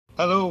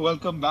Hello,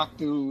 welcome back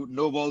to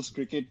No Balls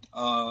Cricket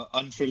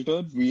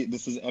Unfiltered.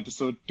 This is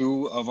episode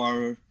 2 of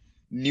our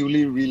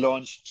newly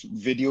relaunched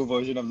video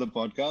version of the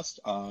podcast.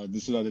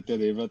 This is Aditya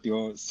Devat,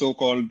 your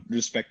so-called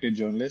respected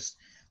journalist.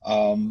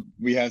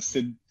 We have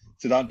Siddhant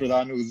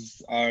Pradhan,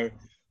 who's our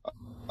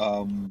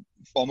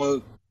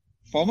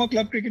former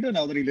club cricketer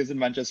now that he lives in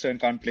Manchester and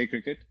can't play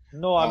cricket.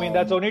 No, I mean,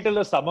 that's only till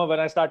the summer when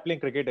I start playing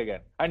cricket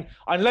again. And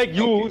unlike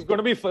you, who's going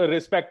to be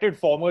disrespected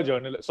former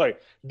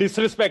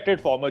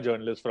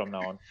journalist from now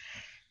on.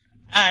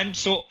 And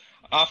so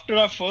after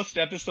our first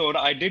episode,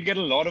 I did get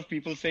a lot of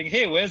people saying,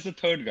 hey, where's the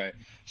third guy?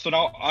 So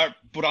now our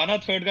Purana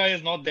third guy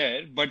is not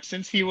there. But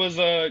since he was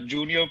a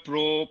junior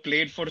pro,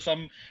 played for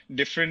some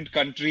different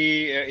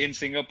country in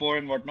Singapore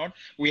and whatnot,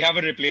 we have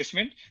a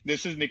replacement.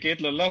 This is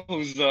Niket Lalla,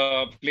 who's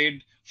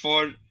played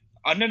for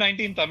under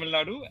 19 Tamil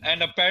Nadu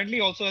and apparently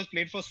also has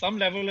played for some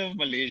level of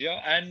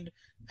Malaysia and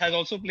has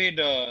also played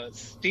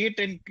state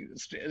and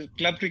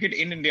club cricket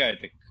in India, I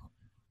think.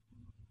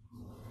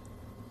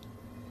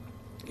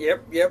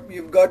 Yep.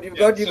 You've got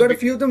a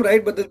few of them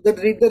right, but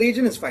the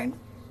region is fine.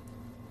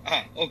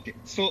 Okay.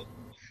 So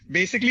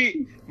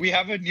basically, we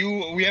have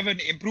an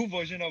improved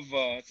version of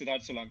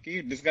Siddharth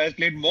Solanki. This guy has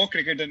played more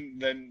cricket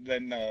than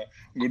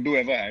Guddu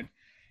ever had.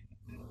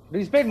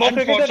 He's played more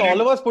cricket than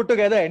all of us put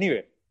together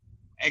anyway.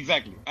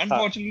 Exactly.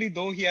 Unfortunately,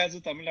 though he has a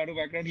Tamil Nadu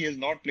background, he has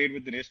not played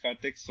with Dinesh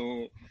Karthik,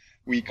 so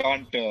we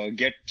can't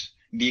get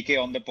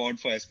DK on the pod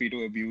for SP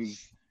to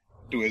abuse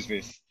to his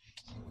face.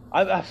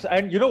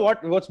 And you know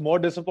what? What's more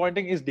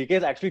disappointing is DK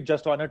has actually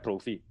just won a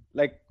trophy.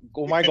 Like,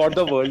 oh my God,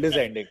 the world is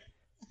ending.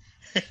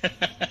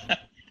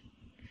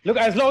 Look,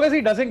 as long as he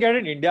doesn't get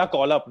an India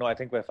call-up, no, I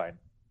think we're fine.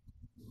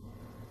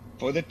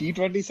 For the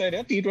T20 side,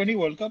 yeah? T20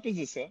 World Cup is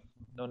this year?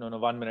 No.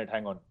 1 minute.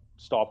 Hang on.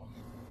 Stop.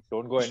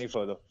 Don't go any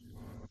further.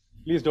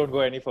 Please don't go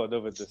any further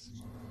with this.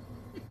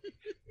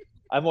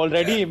 I'm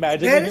already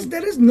imagining.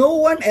 There is no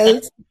one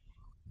else.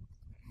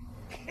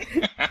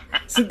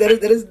 See, there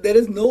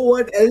is no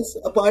one else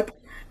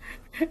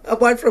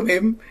apart from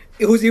him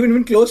who's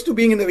even close to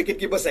being in the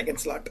wicketkeeper second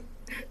slot.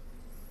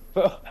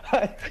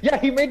 Yeah,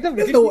 he made the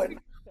wicketkeeper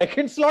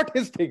second slot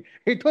his thing.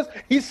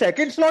 He's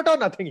second slot or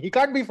nothing. He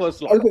can't be first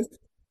slot. Always.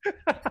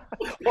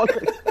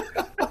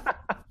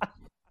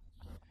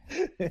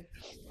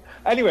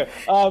 Anyway,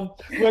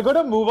 we're going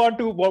to move on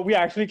to what we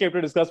actually came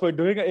to discuss. We're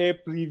doing a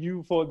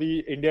preview for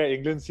the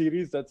India-England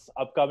series that's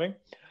upcoming.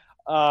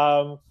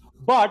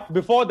 But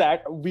before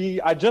that,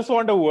 I just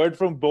want a word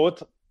from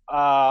both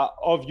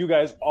of you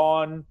guys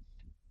on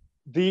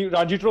the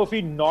Ranji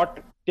Trophy not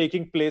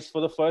taking place for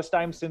the first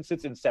time since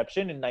its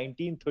inception in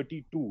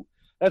 1932.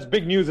 That's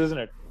big news, isn't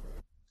it?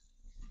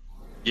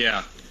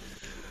 Yeah.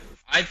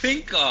 I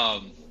think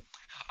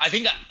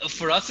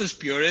for us as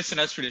purists and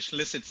as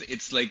traditionalists,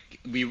 it's like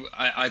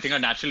I think our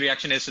natural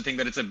reaction is to think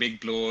that it's a big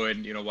blow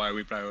and, why are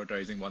we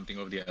prioritizing one thing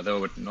over the other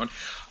or whatnot.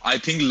 I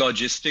think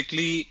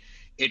logistically,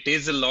 it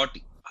is a lot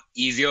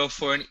easier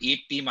for an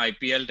 8-team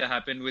IPL to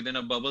happen within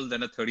a bubble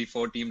than a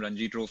 34-team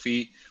Ranji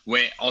Trophy,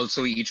 where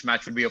also each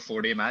match would be a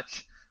 4-day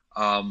match.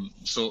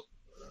 So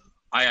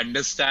I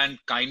understand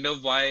kind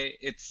of why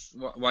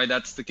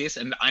that's the case.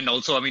 And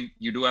also, I mean,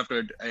 you do have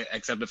to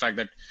accept the fact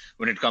that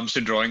when it comes to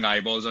drawing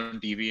eyeballs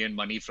on TV and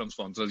money from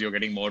sponsors, you're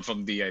getting more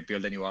from the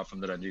IPL than you are from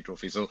the Ranji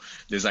Trophy. So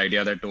this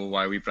idea that,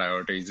 why are we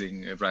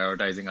prioritizing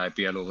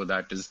IPL over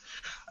that is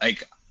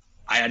like,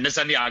 I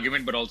understand the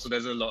argument, but also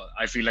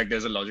I feel like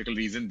there's a logical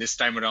reason this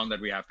time around that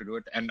we have to do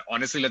it. And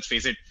honestly, let's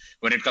face it,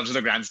 when it comes to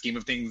the grand scheme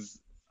of things,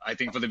 I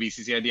think for the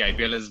BCCI, the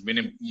IPL has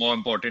been more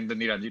important than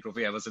the Ranji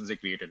Trophy ever since they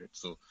created it.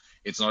 So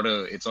it's not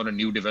a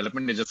new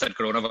development. It's just that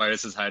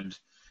coronavirus has had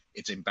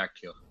its impact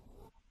here.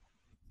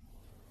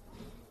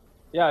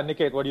 Yeah,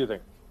 Niket, what do you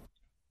think?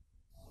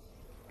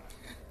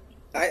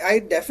 I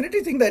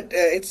definitely think that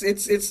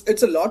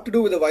it's a lot to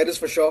do with the virus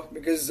for sure,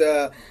 because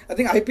I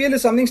think IPL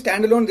is something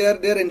standalone.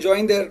 They're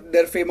enjoying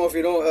their fame of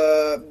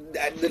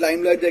the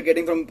limelight they're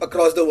getting from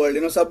across the world.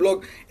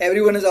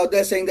 Everyone is out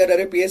there saying that they're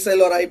a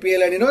PSL or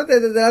IPL,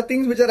 and there are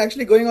things which are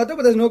actually going out there,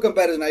 but there's no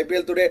comparison.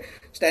 IPL today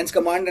stands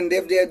command, and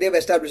they've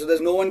established. So there's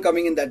no one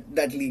coming in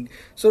that league.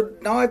 So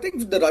now I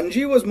think the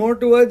Ranji was more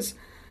towards,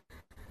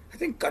 I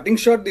think, cutting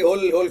short the whole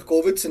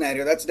COVID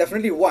scenario. That's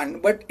definitely one.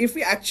 But if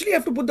we actually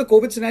have to put the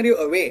COVID scenario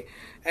away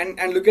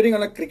and look at it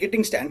on a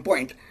cricketing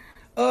standpoint,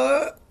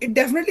 it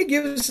definitely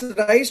gives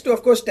rise to,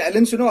 of course,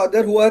 talents,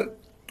 other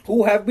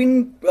who have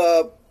been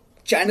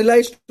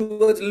channelized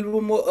towards a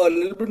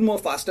little bit more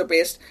faster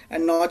paced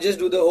and not just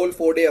do the whole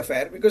 4-day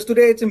affair. Because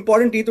today it's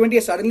important. T20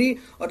 has suddenly,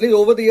 or at least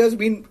over the years,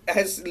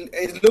 has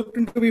looked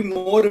into be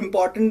more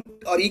important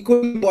or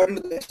equally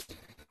important to the rest.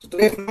 So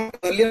today,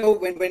 earlier,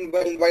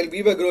 while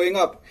we were growing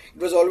up,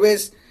 it was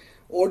always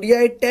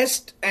ODI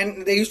test,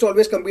 and they used to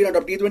always compete on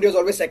top. T20 was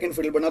always second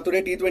fiddle, but now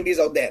today T20 is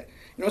out there.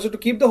 So to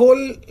keep the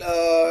whole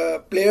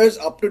players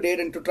up to date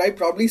and to try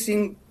probably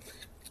seeing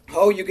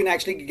how you can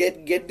actually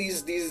get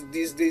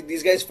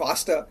these guys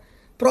faster,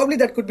 probably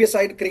that could be a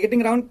side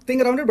cricketing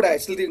thing around it. But I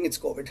still think it's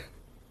COVID.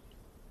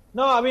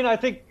 No, I mean, I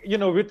think,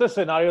 with the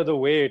scenario the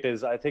way it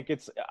is, I think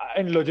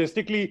and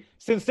logistically,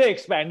 since they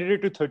expanded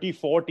it to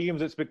 34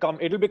 teams,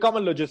 it'll become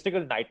a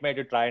logistical nightmare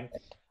to try and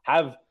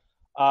have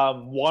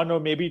one or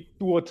maybe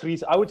two or three.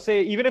 I would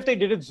say, even if they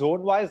did it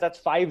zone wise, that's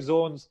 5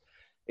 zones.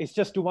 It's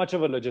just too much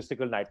of a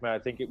logistical nightmare. I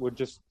think it would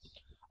just,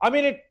 I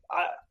mean,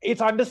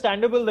 it's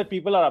understandable that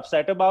people are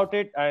upset about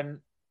it and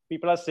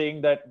people are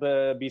saying that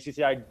the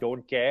BCCI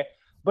don't care.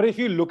 But if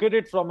you look at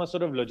it from a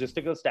sort of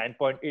logistical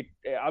standpoint,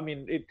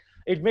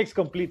 it makes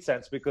complete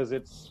sense because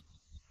it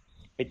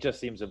just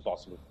seems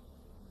impossible.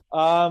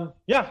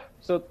 Yeah,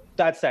 so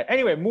that's that.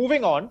 Anyway,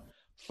 moving on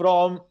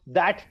from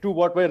that to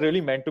what we're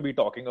really meant to be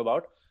talking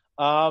about.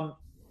 The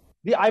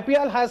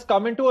IPL has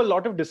come into a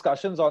lot of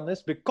discussions on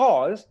this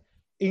because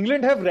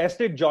England have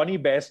rested Johnny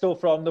Bairstow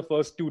from the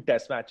first 2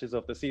 Test matches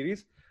of the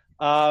series,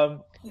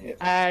 and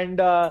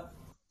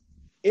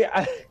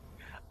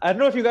I don't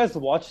know if you guys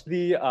watched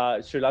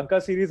the Sri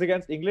Lanka series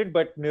against England,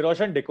 but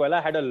Niroshan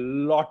Dickwella had a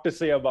lot to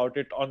say about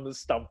it on the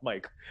stump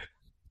mic.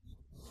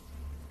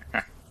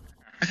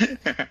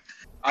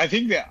 I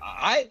think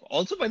I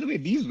also, by the way,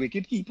 these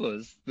wicket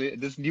keepers,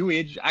 this new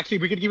age, actually,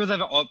 wicket keepers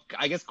have,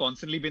 I guess,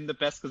 constantly been the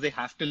best because they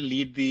have to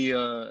lead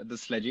the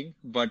sledging.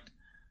 But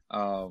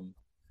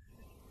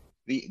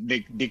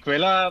the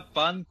Dickwella,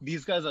 Pant,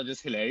 these guys are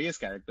just hilarious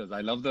characters.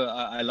 I love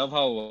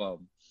how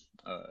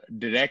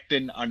direct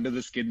and under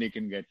the skin they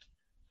can get.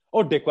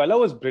 Oh, Dickwella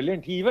was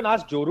brilliant. He even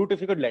asked Joe Root if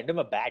he could lend him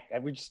a bat,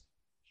 and we just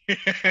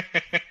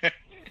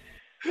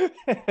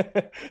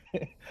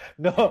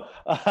no.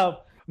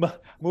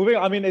 Moving,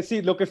 I mean,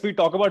 see, look, if we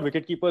talk about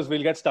wicket keepers,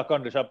 we'll get stuck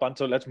on Rishabh Pant,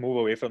 so let's move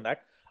away from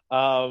that.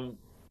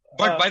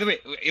 But by the way,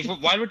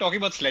 while we're talking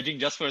about sledging,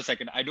 just for a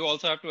second, I do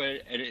also have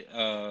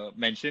to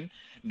mention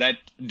that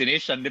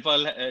Dinesh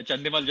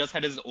Chandimal just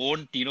had his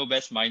own Tino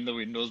Best mind the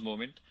windows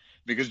moment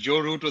because Joe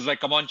Root was like,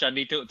 "Come on,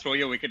 Chandi, to throw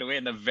your wicket away,"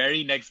 and the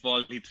very next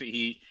ball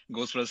he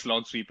goes for a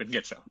slog sweep and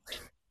gets out,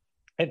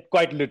 and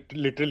quite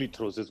literally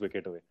throws his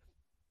wicket away.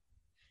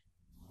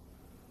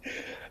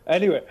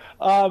 Anyway,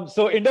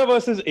 so India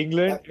versus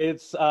England,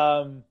 it's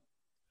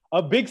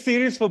a big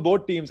series for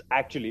both teams,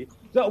 actually.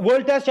 The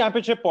World Test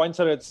Championship points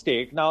are at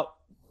stake. Now,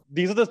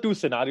 these are the 2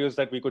 scenarios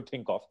that we could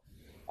think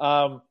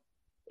of.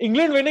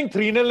 England winning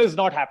 3-0 is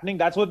not happening.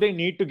 That's what they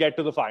need to get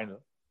to the final.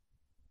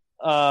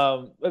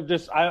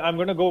 I'm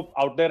going to go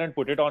out there and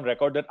put it on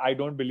record that I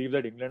don't believe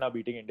that England are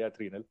beating India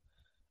 3-0.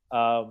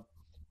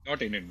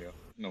 Not in India,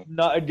 no.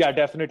 Yeah,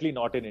 definitely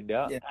not in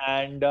India. Yeah.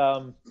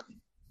 And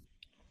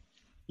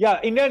yeah,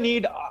 India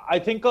need, I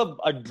think,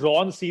 a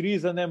drawn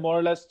series and they're more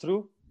or less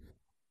through.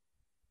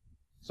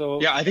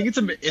 So yeah, I think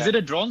is it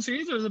a drawn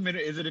series or is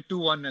it a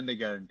 2-1 and they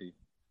guarantee?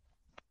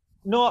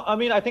 No, I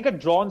mean, I think a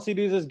drawn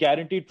series is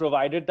guaranteed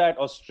provided that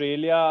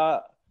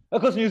Australia,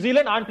 because New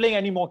Zealand aren't playing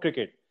any more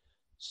cricket.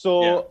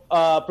 So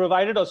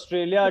provided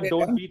Australia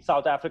don't beat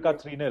South Africa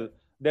 3-0,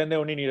 then they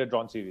only need a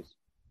drawn series.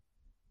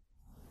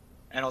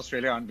 And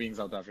Australia aren't beating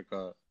South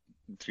Africa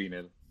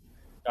 3-0.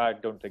 I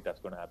don't think that's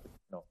going to happen.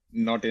 No.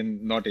 Not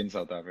in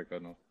South Africa,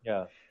 no.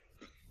 Yeah.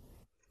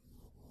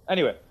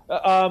 Anyway,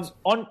 on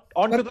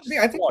to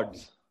the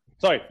squads.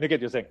 Sorry, Niket,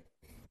 you're saying.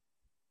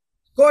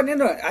 Go on,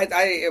 no.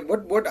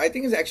 What I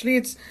think is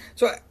actually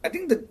I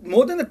think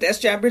more than the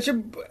Test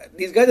Championship,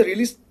 these guys are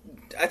really,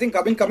 I think,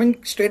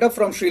 coming straight up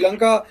from Sri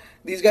Lanka.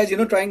 These guys,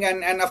 trying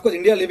and of course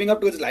India living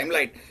up to its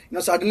limelight.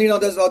 Suddenly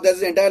there's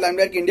this entire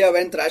limelight. India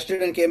went, thrashed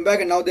it, and came back,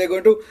 and now they're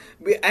going to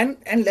be. And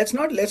let's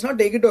not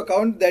take into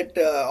account that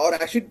or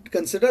actually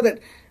consider that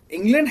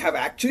England have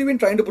actually been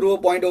trying to prove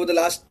a point over the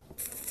last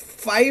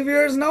 5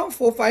 years now.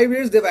 4-5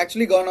 years, they've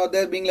actually gone out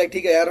there being like,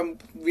 "Okay,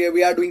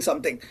 we are doing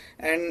something,"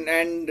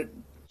 and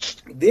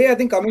they, I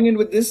think, coming in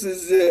with this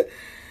is.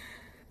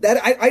 That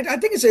I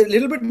think it's a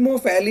little bit more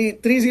fairly.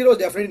 3-0 is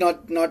definitely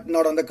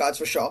not on the cards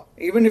for sure.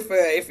 Even if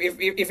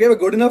you have a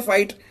good enough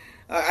fight,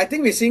 I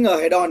think we're seeing a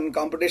head-on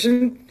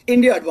competition.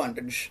 India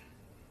advantage.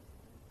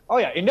 Oh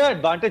yeah, India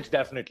advantage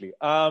definitely.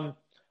 So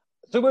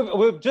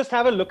we'll just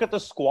have a look at the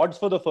squads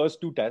for the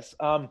first 2 tests.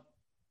 Of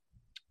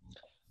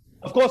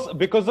course,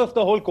 because of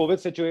the whole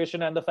COVID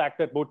situation and the fact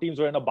that both teams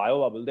were in a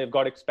bio bubble, they've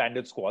got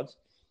expanded squads.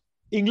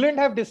 England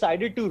have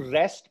decided to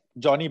rest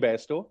Johnny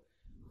Bairstow,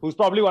 who's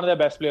probably one of their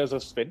best players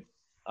of spin.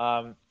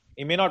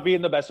 He may not be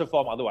in the best of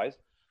form otherwise.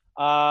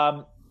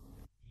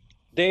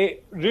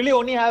 They really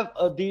only have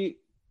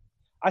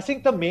I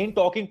think the main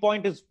talking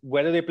point is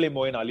whether they play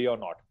Moeen Ali or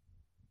not.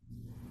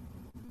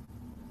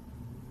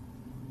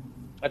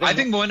 I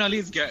think Moeen Ali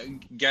is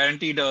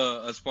guaranteed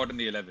a spot in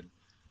the 11.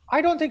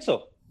 I don't think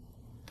so.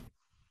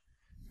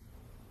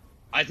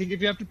 I think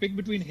if you have to pick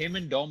between him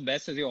and Dom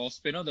Bess as your off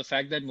spinner, the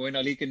fact that Moeen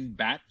Ali can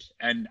bat,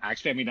 and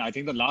actually, I mean, I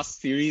think the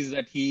last series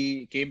that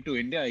he came to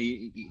India,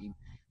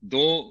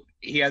 though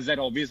he has that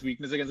obvious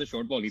weakness against the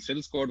short ball, he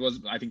still scored,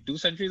 I think 2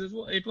 centuries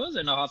it was,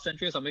 and a half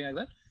century or something like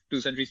that. 2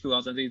 centuries, 2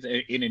 half centuries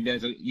in India.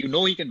 So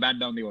he can bat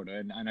down the order.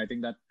 And I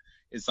think that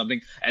is something,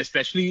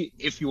 especially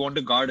if you want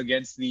to guard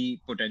against the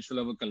potential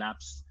of a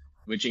collapse,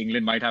 which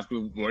England might have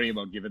to worry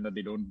about given that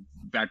they don't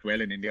bat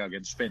well in India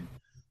against spin.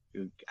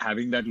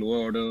 Having that lower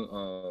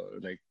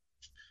order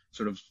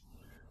sort of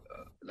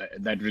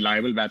that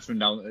reliable batsman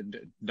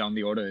down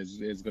the order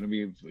is going to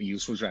be a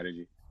useful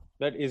strategy.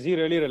 But is he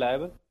really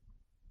reliable?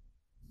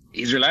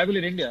 He's reliable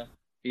in India.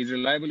 He's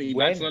reliable. He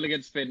bats well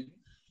against spin.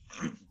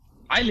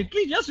 I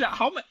literally just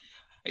how much.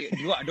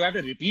 Do I have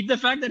to repeat the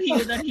fact that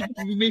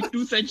he made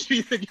 2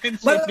 centuries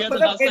against India the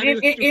last time?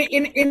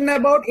 In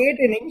about 8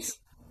 innings.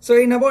 So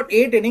in about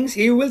 8 innings,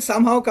 he will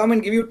somehow come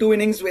and give you 2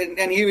 innings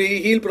and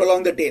he'll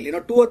prolong the tail.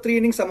 2 or 3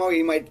 innings somehow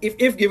he might,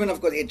 if given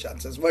of course 8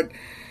 chances.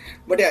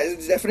 But yeah,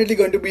 it's definitely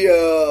going to be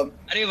a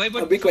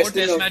big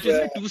question. 4 test matches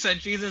with 2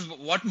 centuries is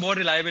what more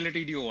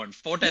reliability do you want?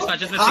 4 test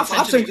matches with half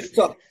 6 centuries.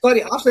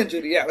 Sorry, half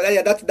century.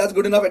 Yeah, that's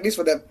good enough at least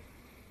for them.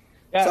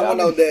 Yeah,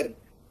 someone out there.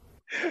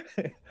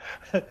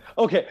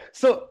 Okay,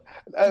 so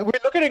we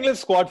look at England's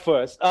squad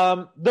first.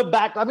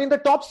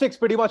 The top 6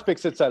 pretty much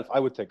picks itself, I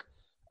would think.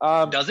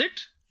 Does it?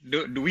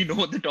 Do we know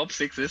what the top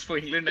 6 is for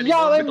England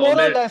anymore? Yeah,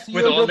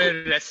 with all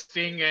their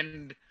resting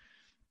and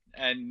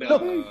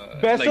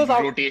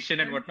rotation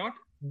and whatnot?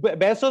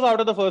 Bairstow's out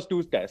of the first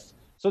 2 tests.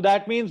 So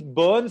that means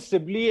Burns,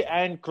 Sibley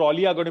and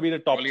Crawley are going to be the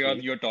top 3. Crawley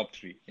are your top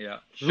 3, yeah.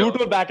 Root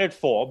will bat at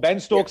 4, Ben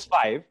Stokes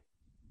 5.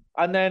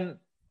 And then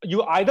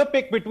you either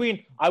pick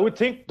between, I would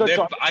think...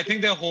 I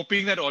think they're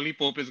hoping that Ollie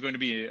Pope is going to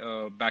be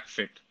back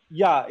fit.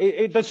 Yeah,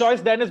 the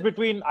choice then is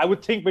between Ollie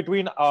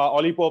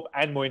Pope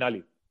and Moeen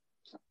Ali.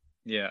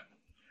 Yeah.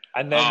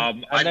 And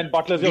then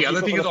Butler's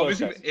your keeper for the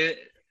first test.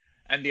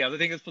 And the other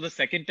thing is for the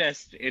second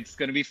test, it's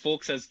going to be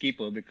Foakes as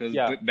keeper because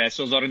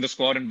Bairstow's are in the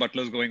squad and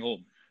Butler's going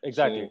home.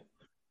 Exactly.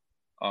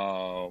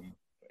 So,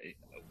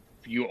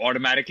 you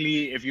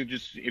automatically, if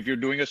you're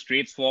doing a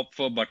straight swap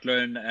for Butler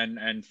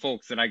and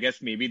Foakes, then I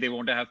guess maybe they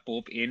want to have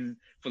Pope in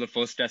for the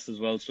first test as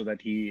well, so that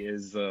he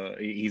is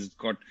he's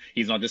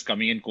not just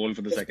coming in cold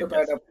for the second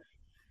test.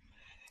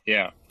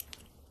 Yeah.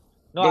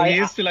 No, he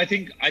is still. I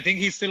think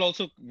he's still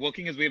also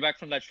working his way back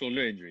from that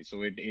shoulder injury.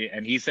 So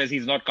and he says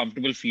he's not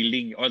comfortable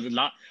fielding. Or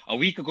a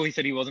week ago, he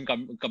said he wasn't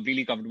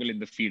completely comfortable in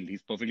the field.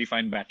 He's perfectly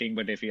fine batting,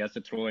 but if he has to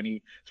throw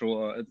any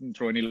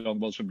long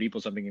balls from deep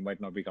or something, he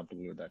might not be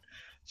comfortable with that.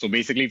 So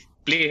basically,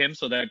 play him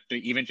so that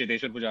even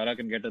Cheteshwar Pujara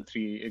can get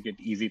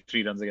easy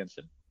 3 runs against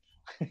him.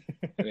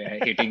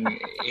 hitting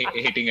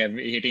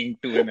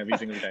to him every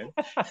single time.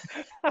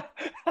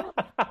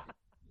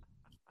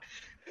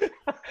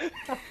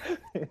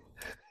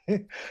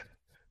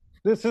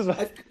 This is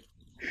I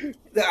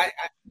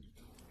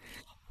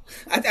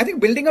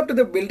think building up to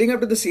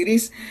the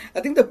series,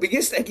 I think the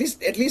biggest at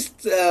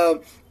least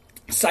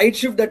side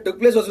shift that took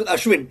place was with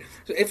Ashwin.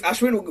 So if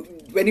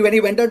Ashwin, when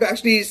he went out to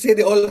actually say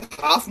the whole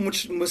half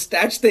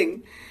mustache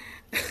thing,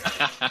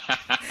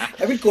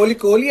 I mean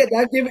Kohli at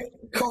that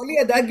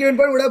given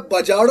point would have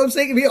bajao him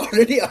saying we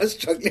already are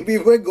struggling, we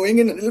were going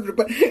in a little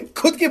prepared,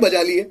 khud ke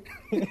baja liye.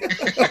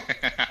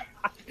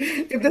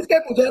 If this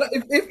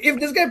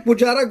guy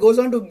Pujara goes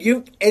on to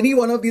give any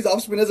one of these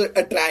off spinners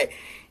a try,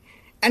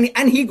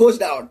 and he goes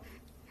down,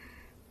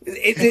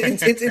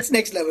 it's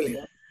next level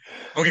here.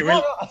 Okay,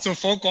 well, so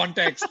for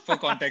context,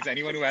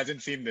 anyone who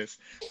hasn't seen this,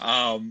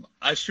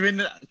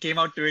 Ashwin came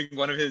out during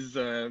one of his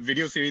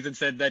video series and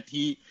said that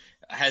he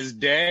has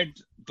dared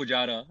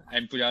Pujara,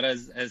 and Pujara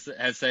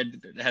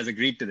has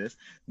agreed to this,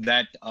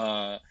 that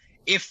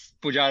if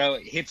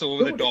Pujara hits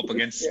over the top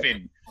against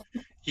spin,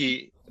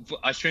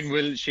 Ashwin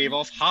will shave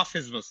off half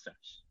his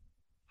mustache.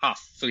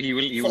 Half. So he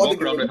will walk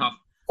around with half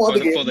for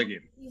the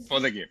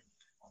game.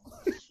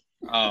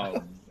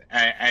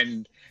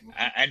 And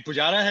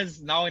Pujara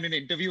has now in an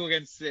interview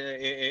against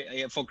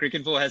for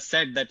Cricinfo has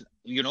said that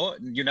you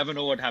never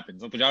know what happens.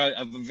 So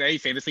Pujara very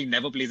famously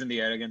never plays in the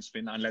air against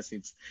spin unless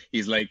it's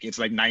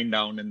like 9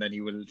 down and then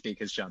he will take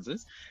his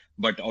chances.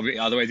 But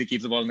otherwise he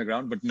keeps the ball on the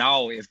ground. But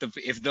now if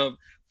the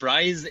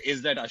prize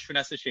is that Ashwin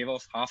has to shave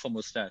off half a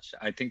mustache,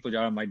 I think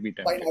Pujara might be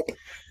tempted.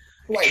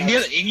 Why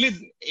not?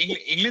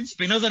 England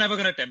spinners are never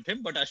going to tempt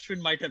him, but Ashwin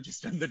might have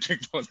just done the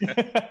trick for them.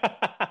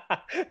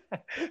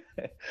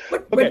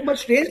 But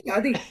strange,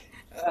 Adi,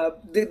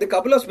 the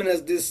couple of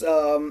spinners,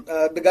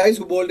 the guys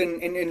who bowled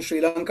in Sri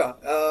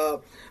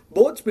Lanka,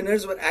 both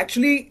spinners were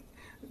actually,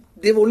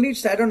 they've only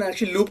sat down and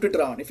actually looped it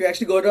around. If you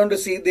actually go down to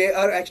see, they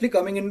are actually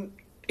coming in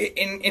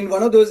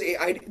one of those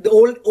the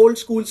old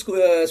school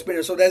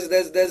spinners. So there's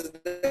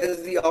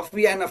the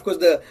off-free and of course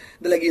the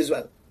leggy as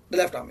well, the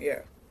left arm.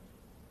 Yeah.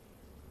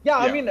 Yeah,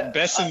 I mean,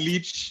 Bess and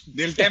Leach,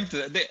 they'll tempt.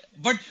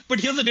 But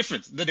here's the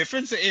difference. The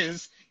difference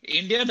is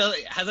India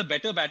has a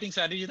better batting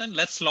strategy than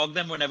let's slog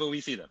them whenever we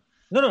see them.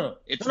 No.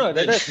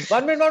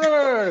 One minute,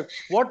 no.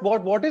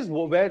 What is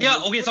where?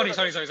 Yeah, okay,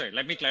 sorry.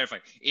 Let me clarify.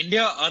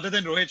 India, other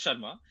than Rohit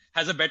Sharma,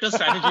 has a better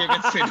strategy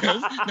against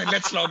spinners than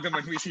let's slog them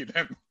when we see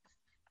them.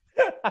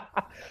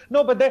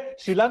 No, but the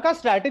Sri Lanka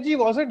strategy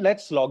wasn't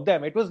let's slog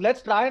them. It was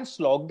let's try and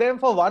slog them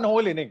for one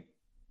whole inning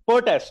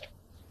per test,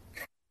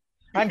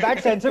 and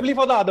bat sensibly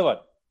for the other one.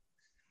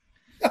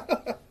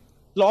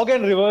 Slog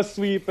and reverse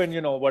sweep and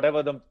whatever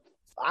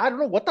I don't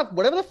know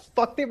whatever the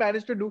fuck they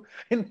managed to do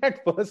in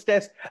that first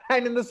test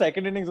and in the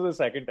second innings of the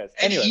second test.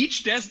 Anyway. And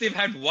each test they've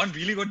had one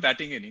really good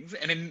batting innings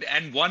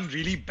and one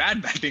really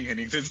bad batting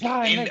innings. It's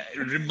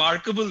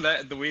remarkable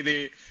the way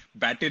they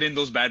batted in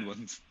those bad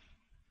ones.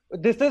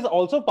 This is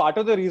also part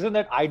of the reason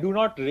that I do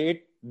not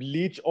rate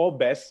Leach or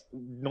Bess,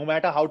 no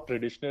matter how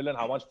traditional and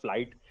how much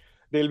flight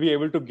they'll be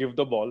able to give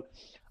the ball,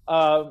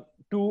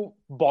 to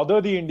bother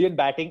the Indian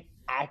batting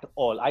at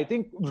all. I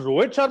think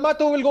Rohit Sharma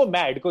though will go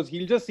mad because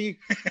he'll just see,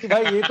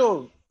 bhai, ye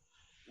to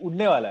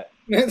udne wala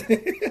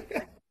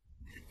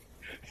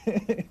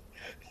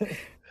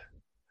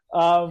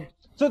hai.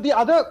 So the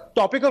other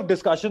topic of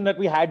discussion that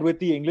we had with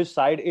the English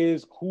side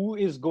is who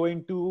is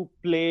going to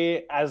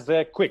play as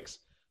their quicks.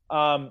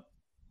 Are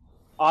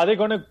they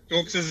going to?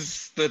 Stokes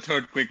is the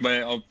third quick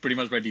pretty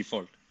much by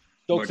default.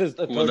 Stokes is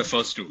the third. The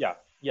first two.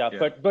 Yeah.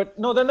 But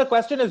no. Then the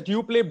question is: do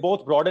you play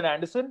both Broad and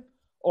Anderson,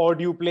 or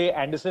do you play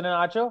Anderson and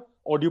Archer,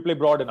 or do you play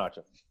Broad and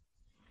Archer?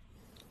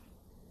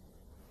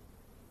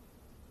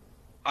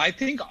 I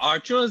think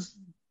Archer's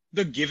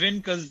the given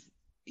because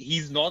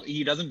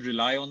he doesn't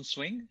rely on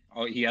swing,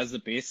 or he has the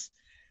pace.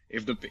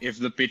 If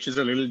the pitch is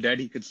a little dead,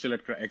 he could still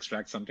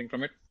extract something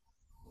from it.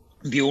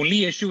 The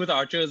only issue with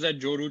Archer is that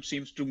Joe Root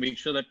seems to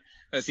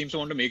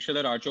want to make sure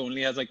that Archer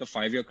only has like a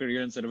 5-year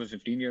career instead of a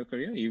 15-year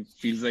career. He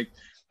feels like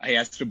he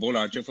has to bowl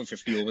Archer for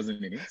 50 overs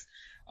in innings.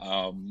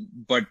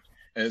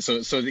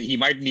 So he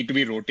might need to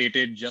be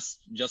rotated just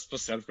for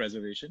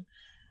self-preservation.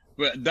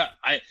 But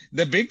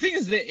the big thing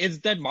is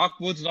that Mark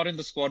Wood's not in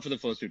the squad for the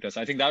first two tests.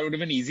 I think that would have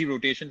been easy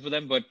rotation for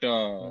them, but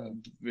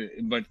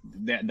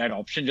that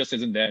option just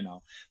isn't there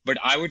now. But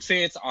I would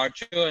say it's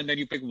Archer, and then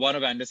you pick one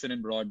of Anderson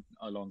and Broad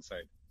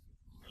alongside.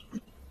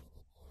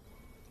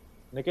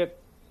 Niket?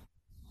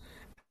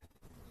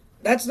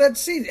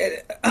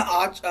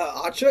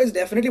 Archer is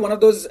definitely one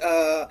of those.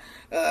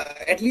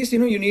 At least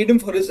you need him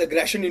for his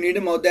aggression. You need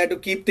him out there to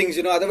keep things.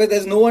 Otherwise,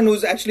 there's no one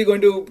who's actually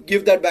going to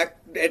give that back.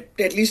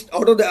 At least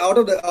out of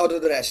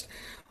the rest.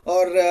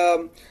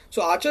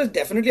 So Archer is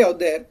definitely out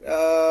there.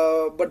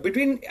 But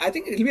I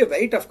think it'll be a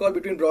very tough call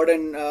between Broad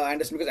and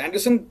Anderson, because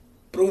Anderson,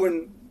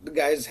 proven the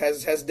guys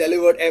has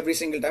delivered every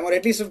single time, or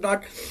at least if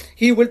not,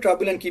 he will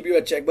trouble and keep you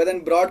at check. But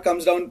then Broad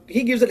comes down,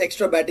 he gives that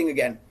extra batting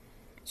again.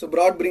 So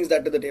Broad brings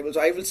that to the table. So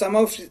I will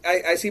somehow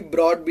I see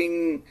Broad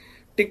being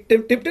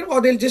tipped in,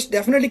 or they'll just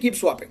definitely keep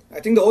swapping.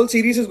 I think the whole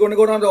series is going to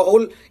go down the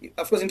whole,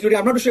 of course, including,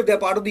 I'm not sure if they're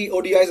part of the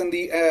ODIs and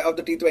the of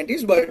the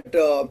T20s, but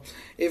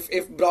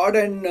if Broad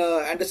and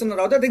Anderson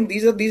are out there, I think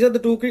these are the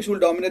two quicks who will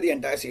dominate the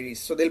entire series.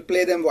 So they'll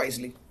play them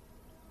wisely.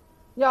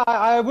 Yeah,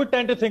 I would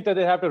tend to think that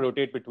they have to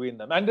rotate between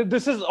them. And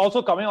this is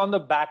also coming on the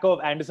back of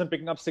Anderson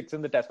picking up 6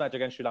 in the test match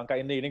against Sri Lanka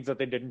in the innings that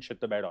they didn't shit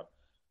the bed on.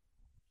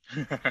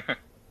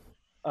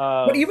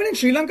 But even in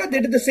Sri Lanka, they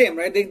did the same,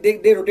 right?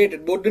 They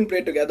rotated. Both didn't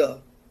play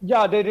together.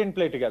 Yeah, they didn't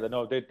play together.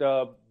 No,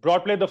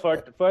 Broad played the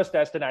first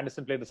test and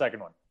Anderson played the second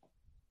one.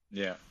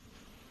 Yeah.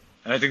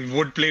 And I think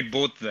Wood played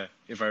both there,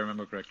 if I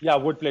remember correctly. Yeah,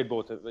 Wood played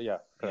both. Yeah,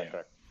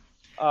 correct.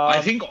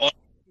 I think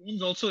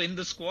Jones also in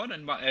the squad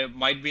and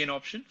might be an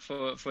option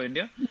for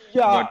India.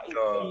 Yeah,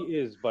 he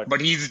is.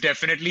 But he's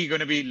definitely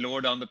going to be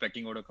lower down the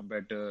pecking order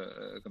compared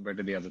to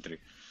the other three.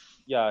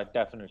 Yeah,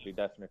 definitely.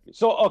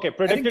 So, okay,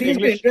 predicted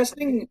English. I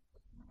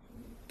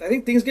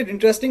think things get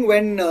interesting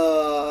when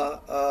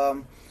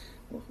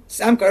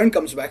Sam Curran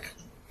comes back.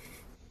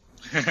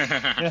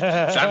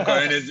 Sam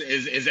Curran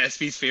is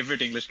SP's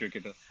favorite English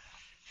cricketer.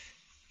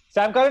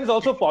 Sam Curran is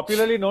also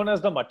popularly known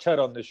as the Machhar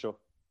on this show.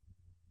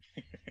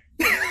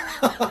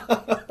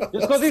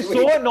 Just because he's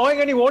so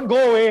annoying and he won't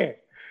go away.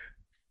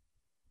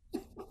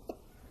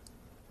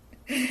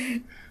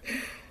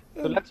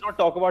 So let's not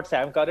talk about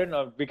Sam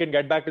Curran. We can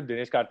get back to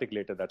Dinesh Karthik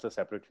later. That's a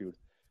separate feud.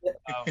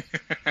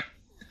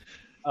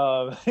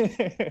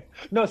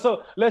 No,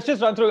 so let's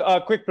just run through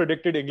a quick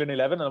predicted England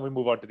 11 and then we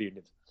move on to the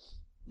Indians.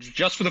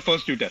 Just for the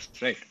first two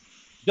tests, right?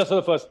 Just for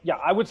the first. Yeah,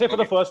 I would say for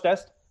the first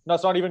test.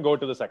 Let's not even go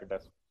to the second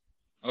test.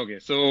 Okay,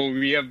 so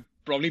we have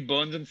probably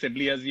Burns and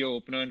Sibley as your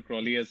opener and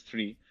Crawley as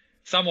 3.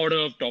 Some order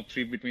of top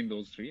 3 between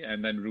those 3,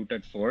 and then Root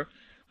at 4.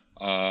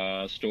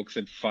 Stokes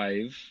at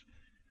 5.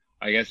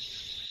 I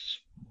guess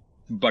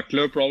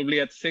Butler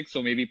probably at 6,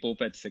 or maybe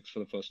Pope at 6 for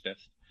the first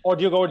test. Or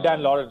do you go with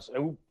Dan Lawrence,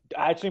 who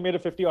actually made a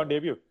 50 on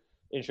debut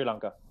in Sri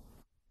Lanka?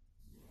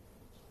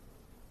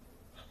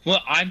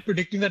 Well, I'm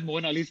predicting that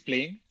Moeen Ali is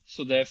playing.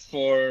 So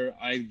therefore,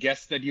 I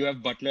guess that you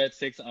have Butler at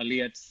 6,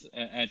 Ali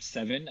at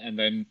 7, and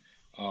then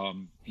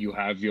you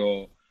have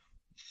your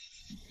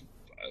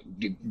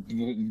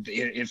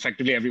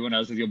effectively everyone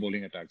else is your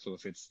bowling attack. So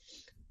if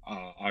it's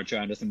Archer,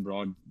 Anderson,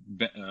 Broad,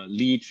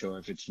 Leach, or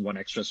if it's one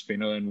extra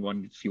spinner and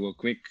one fewer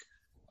quick,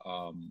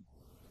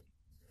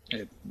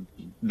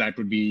 that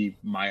would be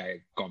my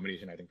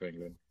combination, I think, for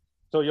England.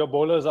 So your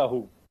bowlers are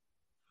who?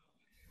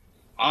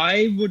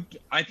 I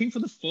think for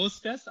the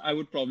first test, I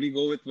would probably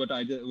go with with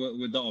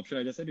the option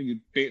I just said. You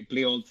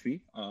play all 3,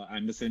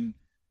 Anderson,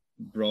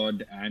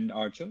 Broad, and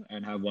Archer,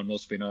 and have one more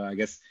spinner. I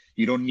guess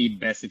you don't need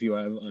Bess if you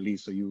have Ali,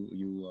 so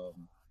you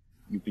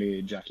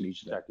play Jack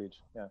Leach there. Jack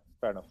Leach, yeah,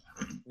 fair enough.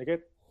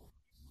 Niket?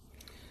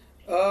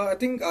 I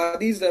think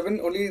these 7,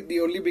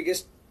 the only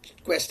biggest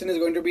question is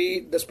going to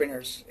be the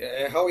spinners.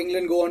 How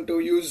England go on to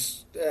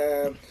use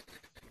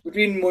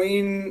between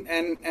Moeen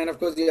and of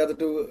course the other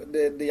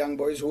 2, the young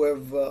boys who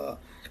have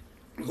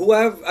who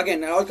have,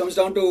 again, it all comes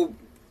down to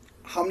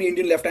how many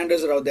Indian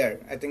left-handers are out there.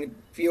 I think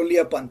we only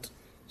have Pant.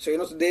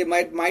 So, so they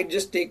might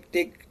just take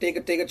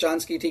a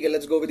chance. Ki, okay,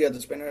 let's go with the other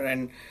spinner,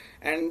 and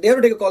they have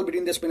to take a call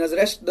between the spinners. The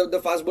rest,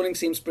 the fast bowling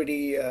seems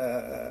pretty.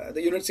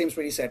 The unit seems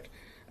pretty set.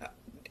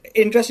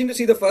 Interesting to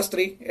see the first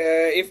three.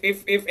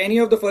 If any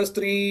of the first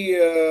three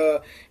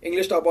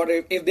English top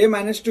order, if they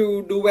manage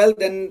to do well,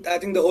 then I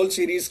think the whole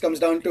series comes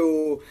down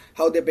to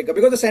how they pick up.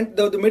 Because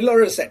the middle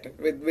order is set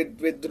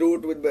with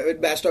Root, with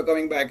Bastow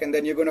coming back, and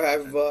then you're going to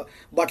have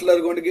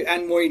Butler going to give,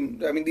 and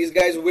Moeen. I mean, these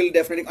guys will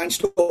definitely, and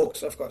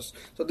Stokes, of course.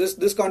 So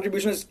this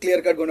contribution is clear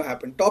cut going to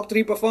happen. Top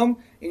three perform.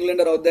 England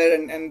are out there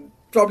and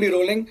probably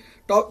rolling.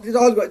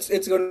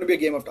 It's going to be a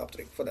game of top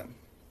three for them.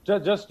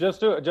 Just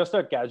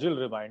a casual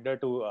reminder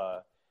to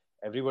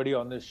everybody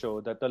on this show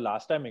that the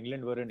last time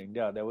England were in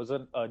India, there was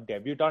a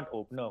debutant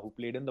opener who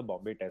played in the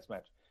Bombay Test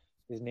match.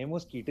 His name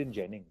was Keaton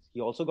Jennings.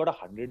 He also got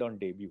 100 on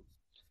debut.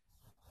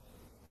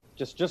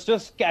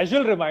 Just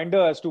casual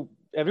reminder as to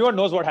everyone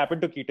knows what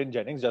happened to Keaton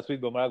Jennings. Jasprit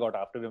Bumrah got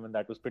after him, and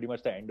that was pretty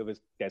much the end of his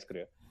Test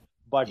career.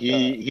 But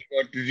he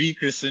got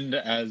rechristened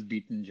as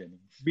Beaten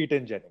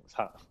Jennings.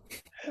 Huh?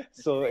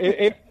 So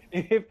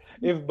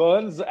if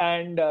Burns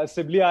and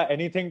Sibley are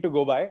anything to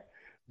go by,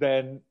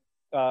 then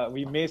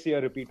we may see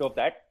a repeat of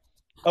that.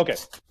 Okay.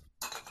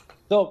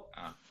 So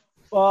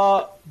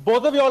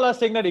both of y'all are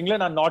saying that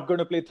England are not going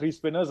to play three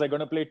spinners. They're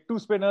going to play two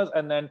spinners,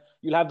 and then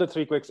you'll have the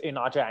three quicks in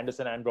Archer,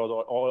 Anderson, and Ambrose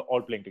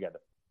all playing together.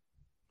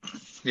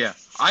 Yeah.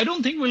 I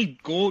don't think we'll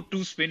go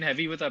too spin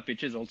heavy with our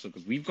pitches also,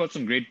 because we've got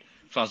some great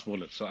fast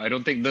bowlers. So I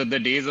don't think the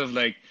days of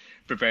like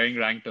preparing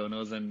rank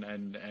turners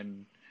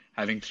and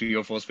having 3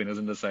 or 4 spinners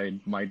in the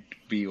side might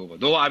be over.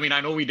 Though, I mean,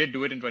 I know we did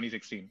do it in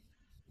 2016.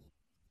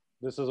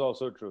 This is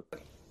also true.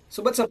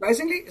 So, but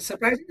surprisingly,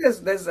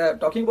 there's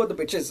talking about the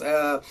pitches.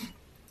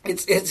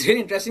 It's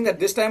really interesting that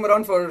this time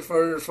around for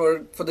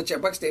the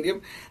Chepauk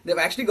Stadium, they've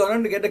actually gone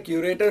on to get a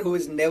curator who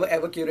has never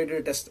ever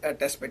curated a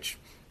test pitch.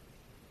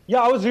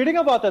 Yeah, I was reading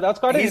about that. That's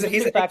quite an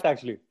interesting fact,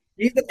 actually.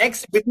 He's an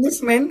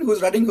ex-businessman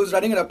who's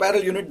running an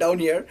apparel unit down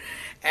here,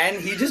 and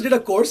he just did a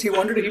course. He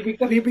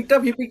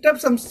picked up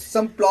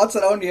some plots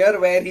around here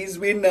where he's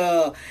been.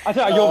 You're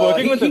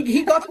working with him.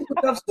 He got some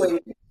stuff going.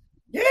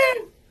 Yeah.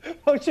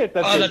 Oh shit!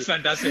 That's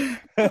fantastic.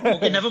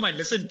 Okay, never mind.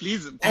 Listen,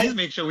 please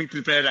make sure we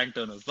prepare rank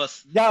turners.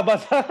 Bas. Yeah,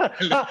 bas.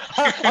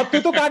 अब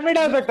तू कान में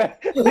डाल सकता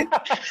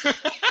है.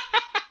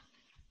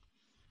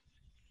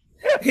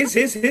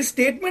 His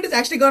statement is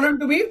actually gone on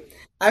to be,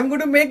 I'm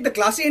going to make the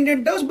classy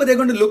Indian terms, but they're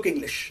going to look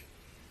English.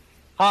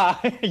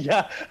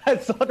 Yeah, I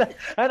saw that.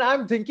 And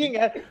I'm thinking,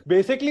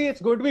 basically, it's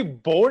going to be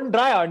bone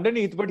dry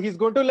underneath, but he's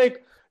going to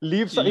like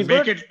leave some. He's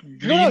make it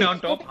green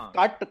on top.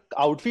 Cut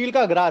outfield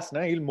ka grass,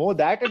 na? He'll mow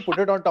that and put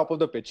it on top of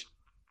the pitch.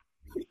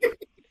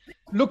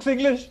 Looks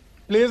English,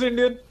 plays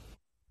Indian.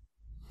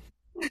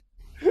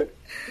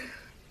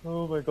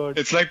 Oh my God.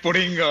 It's like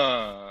putting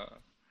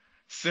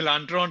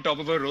cilantro on top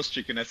of a roast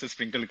chicken as a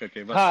sprinkle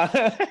karke.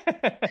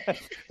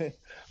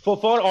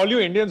 For all you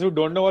Indians who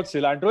don't know what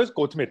cilantro is,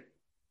 kothmir.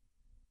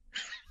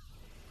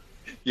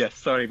 Yes,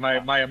 sorry,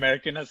 my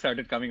American has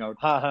started coming out.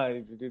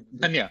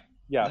 Dhanya.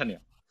 Yeah. Dhanya.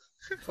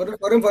 For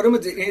him,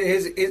 it's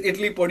his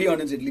Italy podi on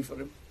his Italy for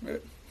him.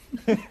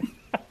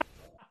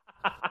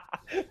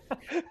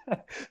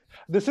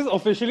 This is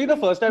officially the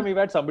first time we've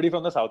had somebody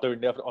from the south of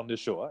India on this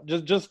show.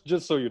 Huh?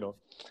 Just so you know.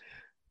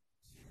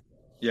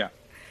 Yeah.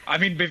 I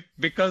mean,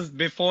 because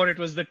before it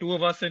was the two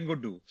of us and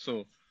Guddu,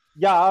 so.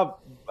 Yeah,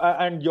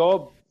 and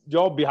you're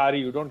Bihari.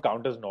 You don't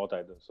count as North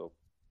either, so.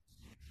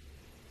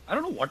 I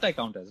don't know what I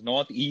count as.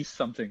 North, East,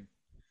 something.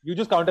 You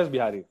just count as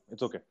Bihari.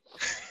 It's okay.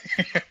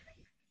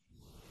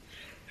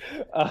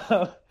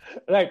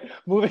 Right.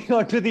 Moving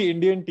on to the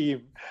Indian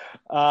team.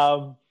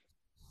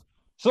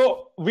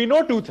 So we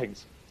know two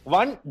things.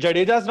 One,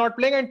 Jadeja is not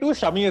playing, and two,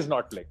 Shami is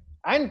not playing.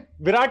 And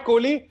Virat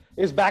Kohli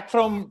is back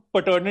from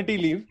paternity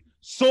leave.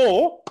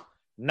 So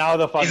now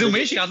the fun. Is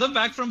Umesh Yadav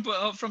back from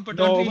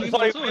paternity leave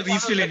also? Or is he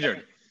still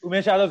injured?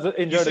 Umesh Yadav is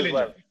injured as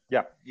well.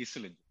 Yeah. He's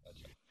still injured.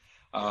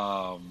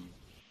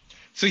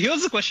 So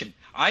here's the question.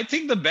 I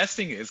think the best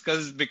thing is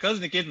because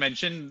Niket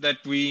mentioned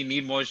that we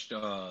need more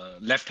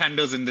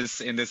left-handers in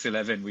this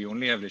 11. We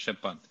only have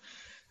Rishabh Pant.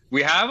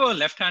 We have a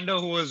left-hander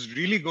who was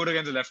really good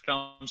against the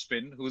left-arm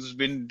spin, who's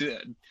been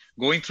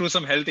going through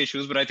some health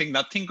issues, but I think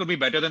nothing could be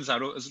better than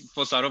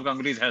for Saurav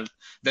Ganguly's health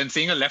than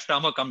seeing a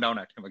left-armer come down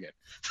at him again.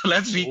 So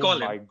let's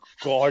recall him. Oh my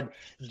God.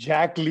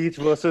 Jack Leach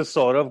versus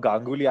Saurav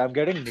Ganguly. I'm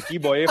getting Nicky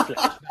Boye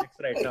flashbacks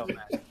right now,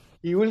 man.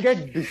 He will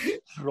get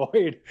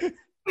destroyed.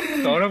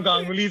 Saurav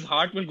Ganguly's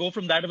heart will go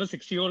from that of a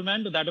 60-year-old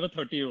man to that of a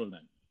 30-year-old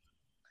man.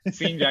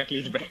 Seeing Jack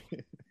Leach back.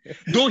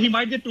 Though he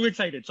might get too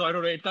excited. So I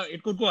don't know.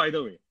 It could go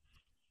either way.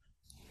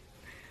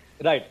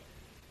 Right.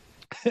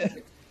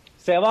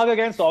 Sehwag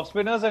against off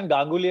spinners and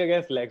Ganguly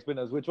against leg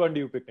spinners. Which one do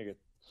you pick, Niket?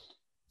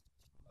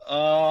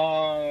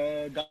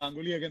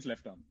 Ganguly against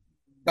left arm.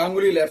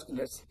 Ganguly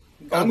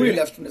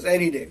left spinners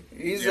any day.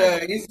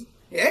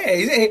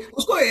 Yeah,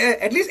 usko,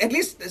 at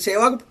least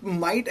Sehwag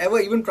might ever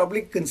even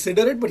probably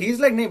consider it, but he's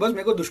like, नहीं बस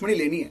मेरे को दुश्मनी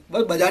लेनी है,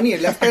 बस बजानी है.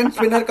 Left hand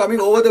spinner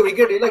coming over the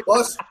wicket, he's like,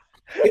 boss,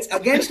 it's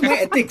against my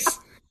ethics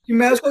कि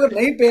मैं उसको अगर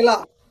नहीं पेला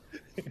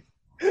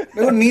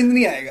मेरे को नींद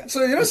नहीं आएगा. So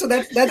so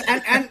that's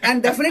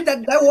and definitely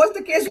that was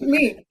the case with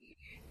me.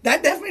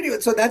 That definitely,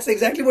 so that's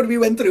exactly what we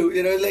went through.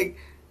 Like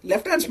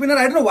left hand spinner,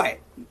 I don't know why.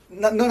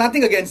 No,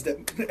 nothing against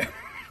them.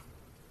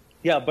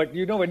 Yeah, but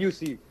when you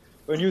see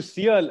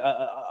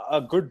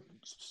a good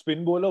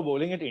spin bowler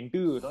bowling it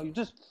into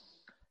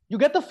you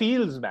get the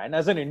feels, man.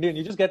 As an Indian,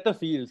 you just get the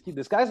feels.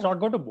 This guy's not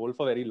going to bowl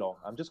for very long.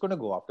 I'm just going to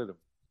go after him.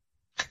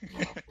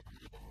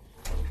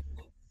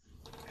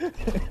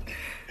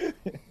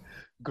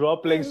 Grow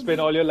up playing spin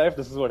all your life.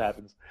 This is what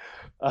happens.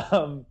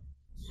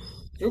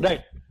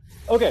 Right.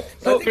 Okay.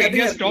 So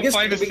India's top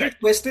five is set.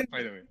 Question.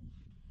 By the way.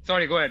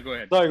 Sorry, go ahead.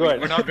 Sorry, go ahead.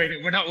 We're not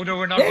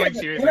going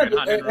serious.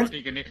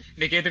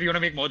 Niket, if you want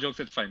to make more jokes,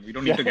 it's fine. We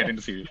don't need to get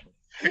into serious.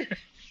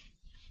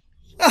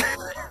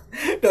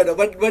 No,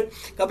 but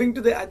coming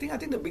to I think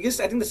the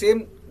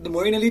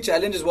Moeen Ali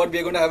challenge is what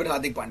we're going to have with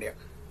Hardik Pandya.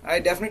 I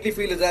definitely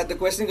feel that the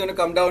question is going to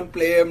come down: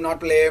 play him, not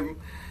play him,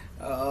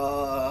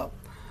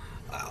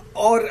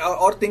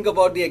 or think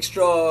about the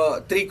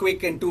extra 3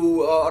 quick and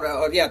 2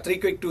 3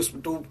 quick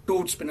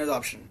 2 spinners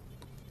option.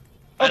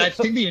 And I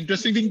think the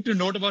interesting thing to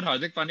note about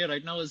Hardik Pandya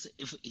right now is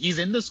if he's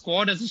in the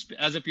squad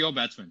as a pure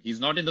batsman. He's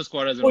not in the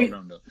squad as an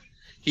all-rounder.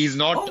 He's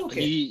not.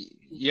 Okay.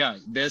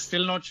 They're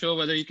still not sure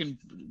whether he can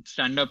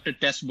stand up to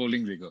test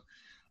bowling rigor.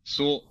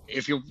 So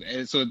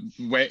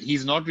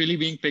he's not really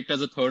being picked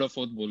as a third or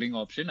fourth bowling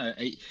option.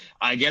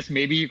 I guess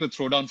maybe you could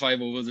throw down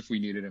 5 overs if we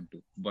needed him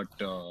to. But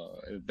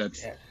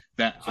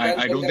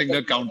I don't think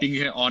they're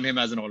counting on him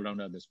as an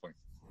all-rounder at this point.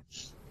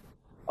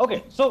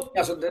 Okay, so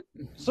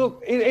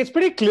it's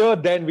pretty clear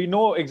then. We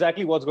know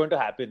exactly what's going to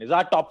happen.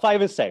 Our top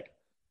 5 is set,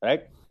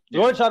 right?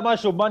 Yeah. Rohit Sharma,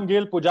 Shubman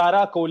Gill,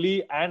 Pujara,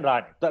 Kohli and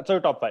Rane. That's our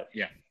top 5.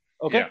 Yeah.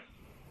 Okay. Yeah.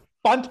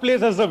 Pant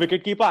plays as the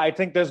wicketkeeper. I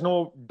think there's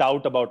no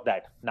doubt about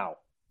that now.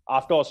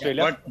 After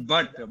Australia. Yeah,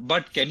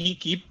 but can he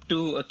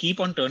keep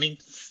on turning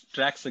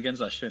tracks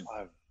against Ashwin?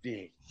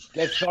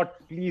 Let's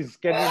not, please.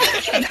 Can we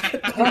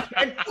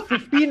spent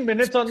 15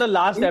 minutes on the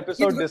last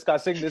episode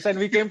discussing this, and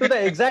we came to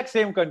the exact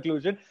same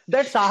conclusion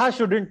that Saha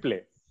shouldn't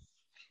play.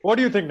 What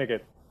do you think,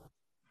 Niket?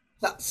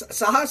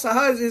 Saha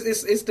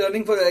is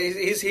turning for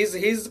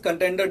he's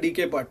contender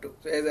DK part 2.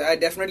 I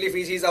definitely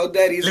feel he's out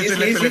there. He's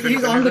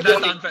on the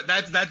journey.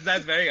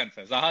 That's very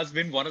unfair. Saha's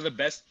been one of the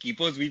best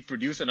keepers we've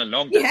produced in a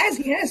long time.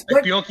 He has.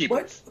 But pure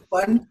keeper.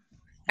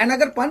 And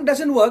if punt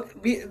doesn't work,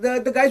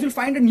 the guys will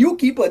find a new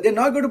keeper. They're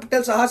not going to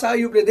tell Saha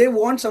you play. They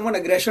want someone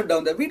aggressive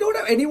down there. We don't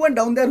have anyone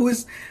down there who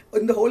is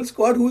in the whole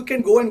squad who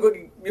can go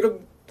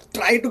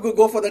try to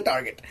go for the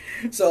target.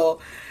 So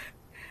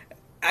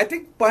I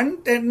think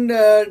punt and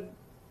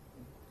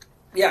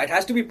it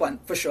has to be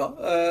punt for sure.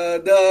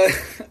 The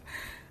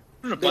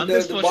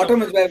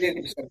bottom is where we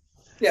need to start.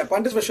 Yeah,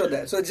 punt is for sure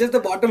there. So it's just the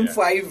bottom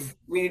 5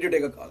 we need to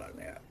take a call on.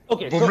 Yeah.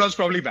 Okay. Bumrah's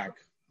probably back.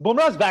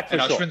 Bumrah's back for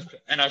sure.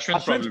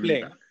 Ashwin's probably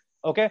playing. Back.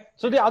 Okay.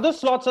 So the other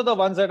slots are the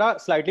ones that are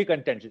slightly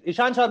contentious.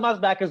 Ishant Sharma's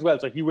back as well,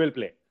 so he will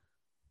play.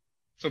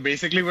 So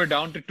basically we're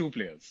down to 2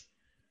 players.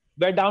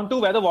 We're down to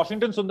whether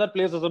Washington Sundar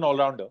plays as an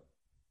all-rounder.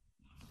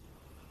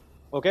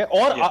 Okay.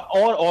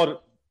 Or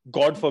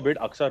God forbid,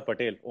 Akshar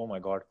Patel. Oh my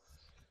God.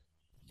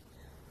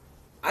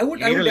 I would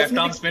need a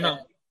left-arm spinner.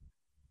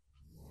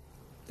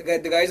 The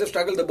guys have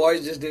struggled. The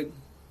boys just did,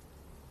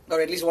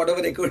 or at least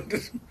whatever they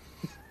could.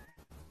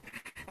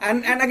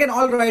 and again,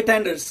 all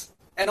right-handers.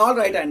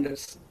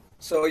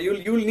 So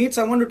you'll need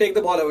someone to take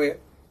the ball away.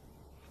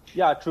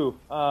 Yeah, true.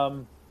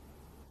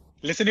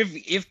 Listen,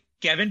 if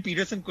Kevin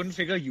Peterson couldn't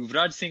figure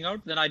Yuvraj Singh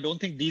out, then I don't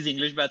think these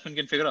English batsmen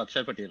can figure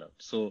Akshar Patel out.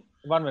 So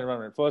 1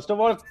 minute. First of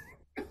all,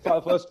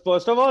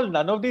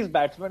 none of these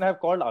batsmen have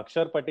called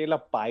Akshar Patel a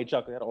pie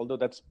chucker, although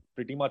that's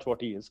pretty much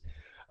what he is.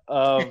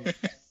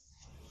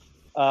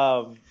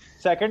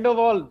 Second of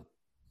all,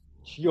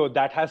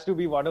 that has to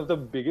be one of the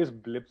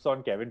biggest blips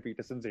on Kevin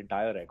Peterson's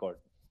entire record.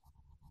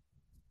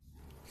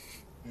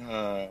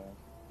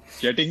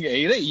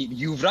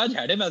 Yuvraj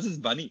had him as his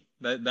bunny.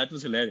 That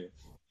was hilarious.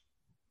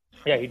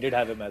 Yeah, he did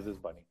have him as his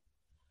bunny.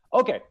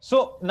 Okay,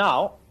 so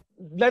now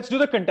let's do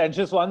the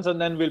contentious ones and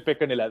then we'll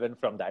pick an 11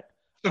 from that.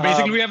 So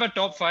basically we have a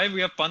top 5. We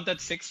have Pant at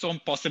 6, so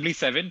possibly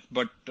 7.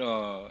 But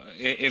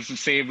if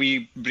say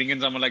we bring in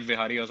someone like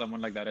Vihari or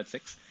someone like that at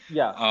 6.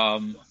 Yeah.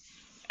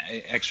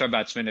 Extra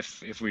batsmen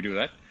if we do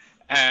that.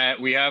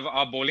 We have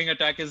our bowling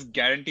attack is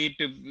guaranteed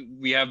to.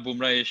 We have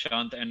Bumrah,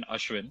 Ishant, and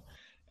Ashwin.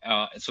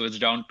 So it's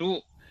down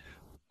to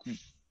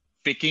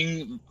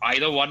picking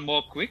either one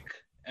more quick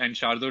and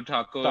Shardul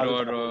Thakur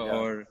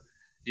or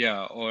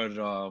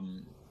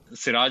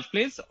Siraj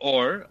plays,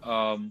 or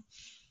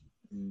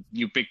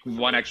you pick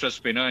one extra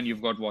spinner and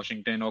you've got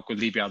Washington or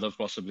Kuldeep Yadav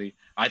possibly.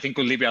 I think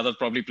Kuldeep Yadav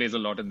probably plays a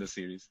lot in this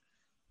series.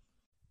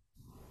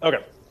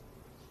 Okay.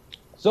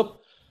 So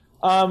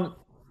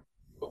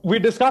we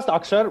discussed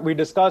Akshar. We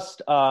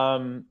discussed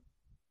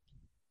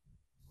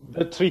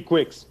The three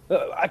quicks.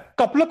 A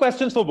couple of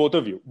questions for both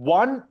of you.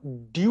 One,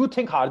 do you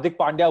think Hardik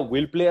Pandya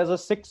will play as a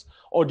 6,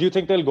 or do you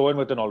think they'll go in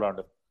with an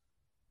all-rounder?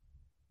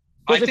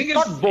 Because if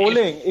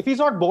he's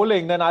not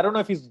bowling, then I don't know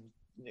if is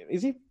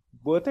he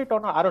worth it or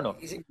not? I don't know.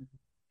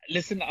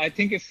 Listen, I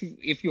think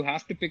if you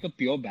have to pick a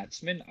pure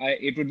batsman,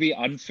 it would be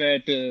unfair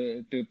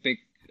to pick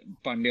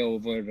Pandya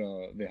over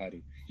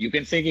Vihari. You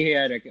can say, hey,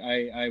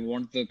 I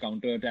want the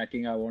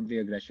counter-attacking, I want the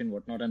aggression,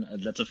 whatnot, and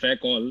that's a fair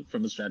call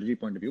from a strategy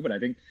point of view. But I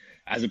think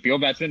as a pure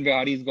batsman,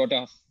 Vihari's got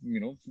a,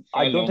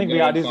 I don't think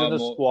Vihari's in the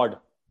squad.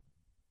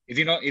 Is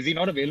he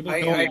not available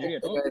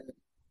at all?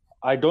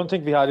 I don't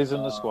think Vihari's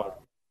in the squad.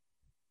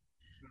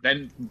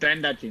 Then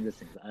that changes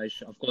things.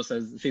 Of course,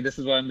 this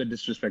is why I'm the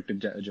disrespected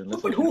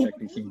journalist. But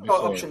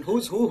option?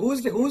 Who's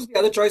the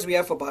other choice we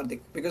have for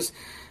Hardik? Because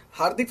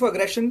Hardik for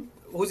aggression,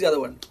 who's the other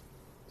one?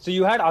 So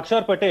you had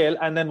Akshar Patel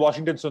and then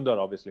Washington Sundar,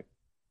 obviously.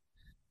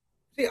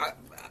 See,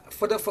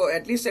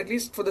 at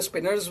least for the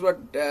spinners, but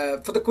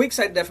for the quicks,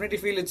 I definitely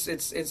feel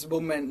it's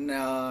Boom and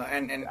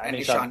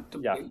Ishant.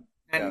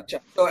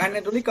 So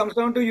it only comes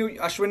down to you.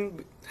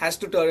 Ashwin has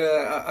to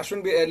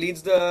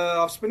leads the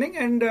off spinning,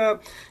 and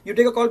you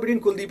take a call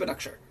between Kuldeep and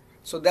Akshar.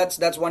 So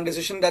that's one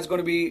decision that's going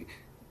to be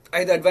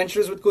either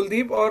adventurous with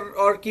Kuldeep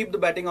or keep the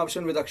batting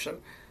option with Akshar.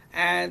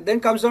 And then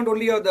comes down to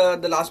only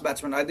the last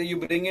batsman. Either you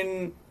bring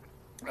in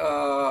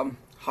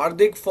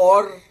Hardik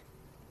for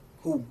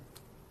who?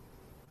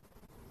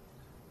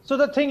 So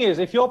the thing is,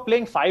 if you're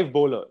playing 5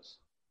 bowlers,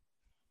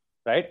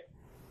 right?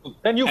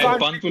 Then you can't.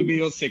 Pant will be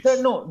your 6.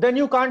 Then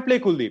you can't play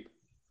Kuldeep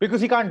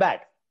because he can't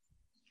bat.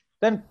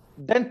 Then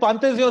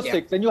Pant is your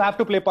 6, and you have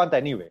to play Pant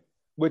anyway,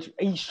 which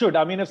he should.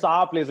 I mean, if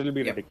Saha plays, it'll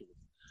be ridiculous.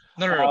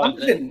 No.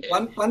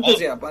 Pant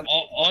is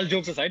all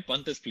jokes aside,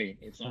 Pant is playing.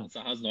 It's not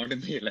Saha's not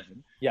in the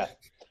 11. Yeah.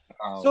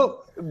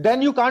 So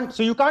then you can't.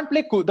 So you can't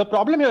play. The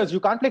problem here is you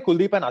can't play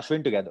Kuldeep and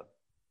Ashwin together.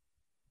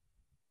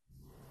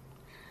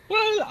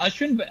 Well,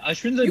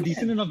 Ashwin's a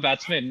decent enough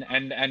batsman,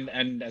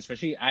 and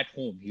especially at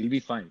home, he'll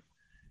be fine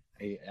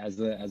as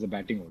a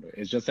batting order.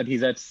 It's just that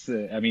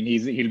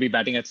he'll be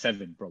batting at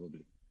 7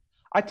 probably.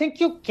 I think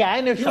you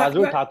can if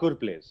Shazul Thakur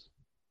plays.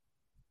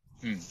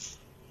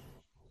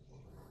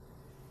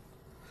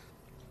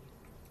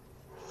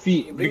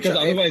 See, because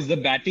otherwise the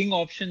batting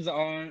options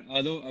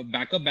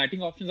backup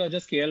batting options are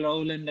just KL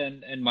Rahul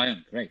and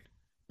Mayank, right?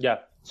 Yeah.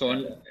 So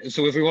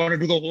if we want to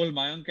do the whole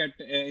Mayank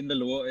in the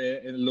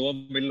lower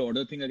middle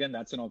order thing again,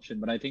 that's an option.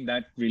 But I think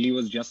that really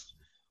was just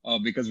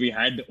because we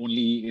had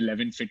only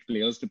 11 fit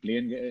players to play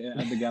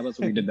at the Gabba,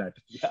 so we did that.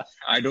 Yeah.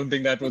 I don't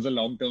think that was a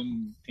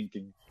long-term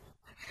thinking.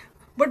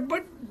 But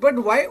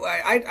why?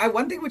 I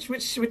one thing which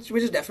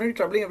is definitely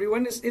troubling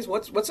everyone is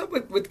what's up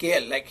with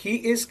KL? Like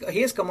he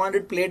has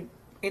commanded played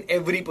in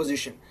every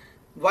position.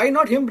 Why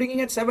not him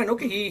bringing at 7?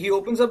 Okay, he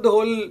opens up the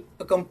whole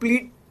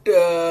complete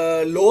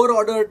lower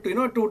order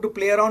to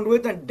play around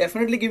with, and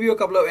definitely give you a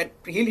couple of.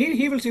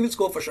 He will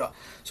score for sure.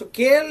 So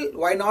KL,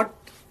 why not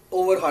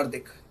over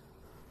Hardik?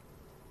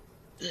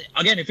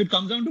 Again, if it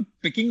comes down to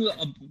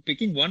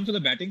picking one for the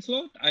batting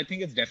slot, I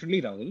think it's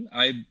definitely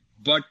Rahul.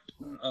 But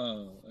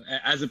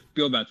as a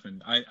pure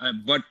batsman,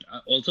 but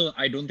also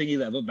I don't think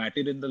he's ever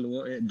batted in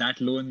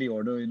that low in the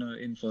order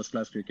in first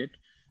class cricket.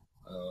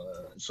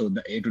 So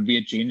it would be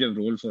a change of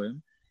role for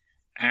him,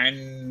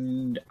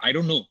 and I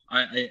don't know.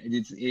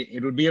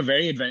 It would be a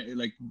very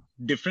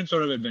different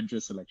sort of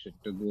adventurous selection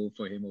to go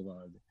for him over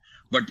Hardik.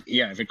 But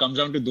yeah, if it comes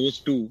down to those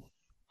two,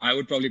 I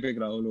would probably pick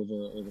Rahul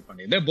over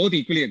Pandya. They're both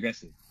equally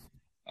aggressive.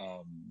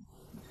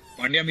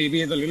 Pandya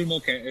maybe is a little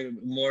more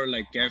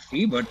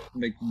carefree, but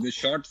the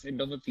shots in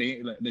terms of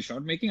playing, the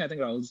shot making, I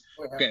think Rahul's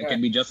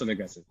can be just as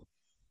aggressive.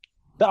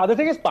 The other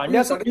thing is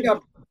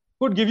Pandya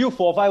could give you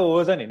 4 or 5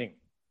 overs an inning.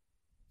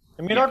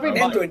 It may not be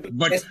much,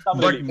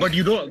 but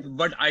you don't.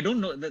 But I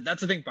don't know.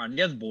 That's the thing.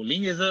 Pandya's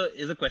bowling is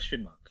a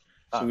question mark.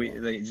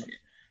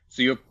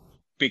 So you're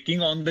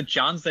picking on the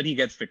chance that he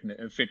gets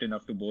fit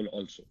enough to bowl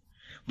also.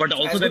 But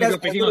also then if you're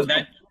picking on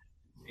that.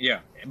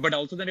 Yeah, but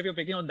also then if you're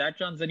picking on that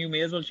chance, then you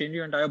may as well change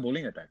your entire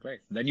bowling attack, right?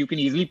 Then you can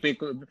easily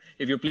pick,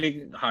 if you're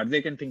playing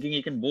Hardik and thinking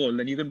he can bowl,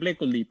 then you can play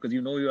Kuldeep because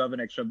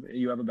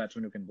you have a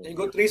batsman who can bowl. You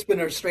go 3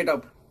 spinners straight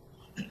up.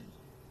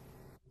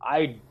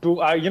 I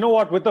do. You know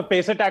what? With the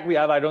pace attack we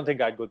have, I don't think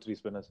I'd go 3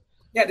 spinners.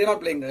 Yeah, they're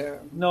not playing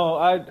there. No,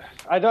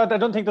 I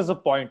don't think there's a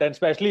point, and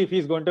especially if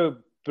he's going to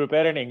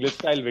prepare an English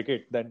style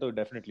wicket, then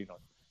definitely not.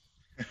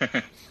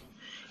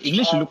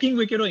 English looking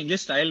wicket or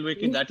English style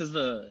wicket? That is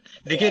the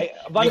wicket.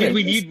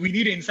 We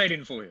need inside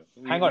info here.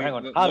 Hang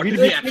on. What is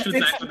the actual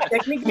plan for that?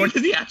 What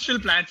is the actual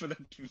plan for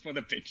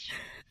the pitch?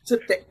 So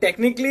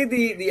technically,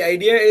 the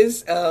idea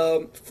is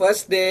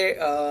first day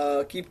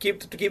keep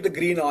the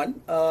green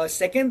on.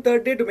 Second,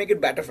 third day to make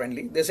it batter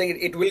friendly. They're saying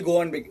it will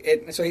go on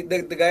big. So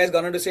the guy has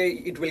gone on to say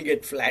it will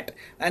get flat.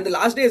 And the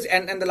last day is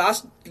and the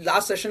last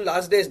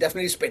day is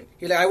definitely spin.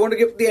 He's like, I want to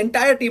give the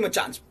entire team a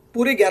chance.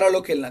 Pure 11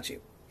 log khelna chahiye.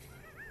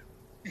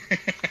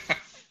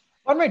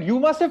 But mate, you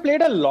must have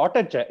played a lot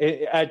at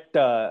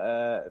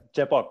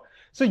Chepauk,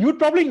 so you'd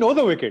probably know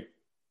the wicket.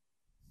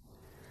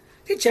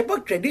 See,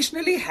 Chepauk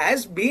traditionally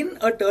has been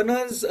a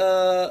turner's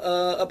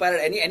apparel.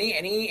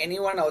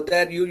 Anyone out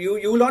there,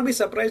 you will not be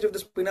surprised if the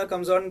spinner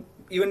comes on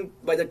even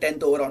by the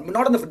 10th over on, but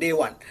not on the day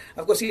one.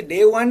 Of course, see,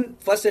 day one,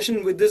 first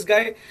session with this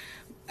guy,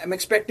 I'm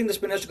expecting the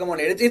spinners to come on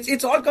late.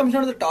 It's all comes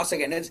down to the toss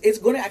again. It's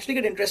going to actually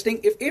get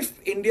interesting if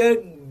India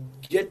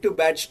get to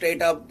bat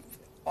straight up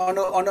on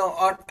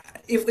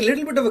if a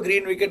little bit of a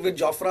green wicket with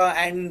Jofra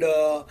and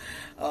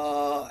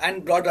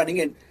Broad running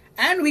in.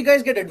 And we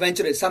guys get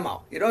adventurous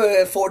somehow,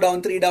 4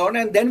 down, 3 down,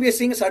 and then we are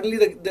seeing suddenly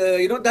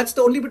that's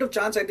the only bit of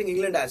chance I think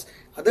England has.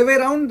 Other way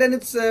around, then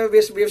it's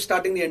we're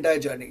starting the entire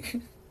journey.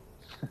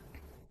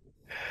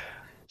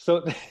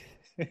 So,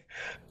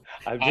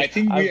 I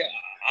think my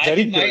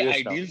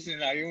ideal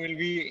scenario will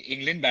be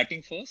England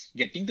batting first,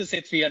 getting to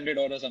say 300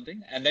 or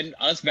something, and then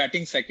us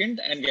batting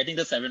second and getting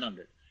the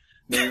 700.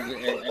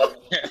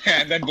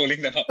 And then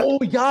bowling them up. Oh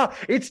yeah,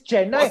 it's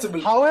Chennai.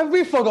 Possible. How have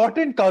we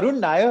forgotten Karun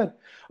Nair?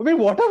 I mean,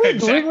 what are we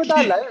doing with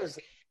our lives?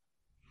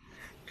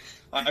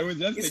 I was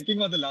just thinking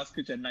about the last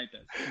Chennai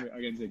test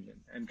against England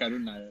and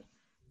Karun Nair.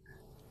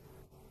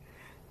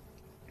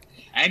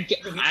 And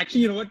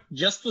actually, you know what?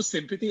 Just for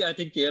sympathy, I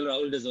think KL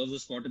Rahul deserves a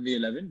spot in the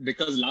 11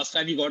 because last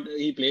time he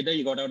played there,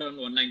 he got out on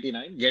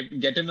 199.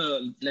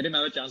 Let him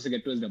have a chance to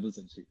get to his double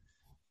century.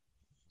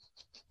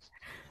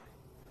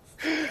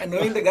 And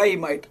knowing the guy, he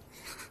might.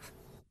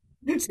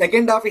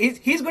 Second half,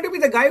 he's going to be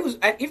the guy who's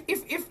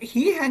if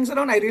he hangs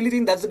around, I really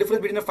think that's the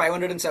difference between a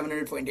 500 and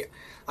 700 for India.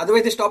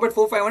 Otherwise, they stop at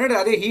 4-500.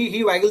 Rather,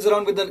 he waggles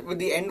around with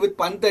the end with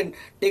Pant and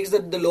takes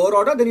the lower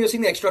order. Then you're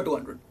seeing the extra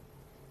 200.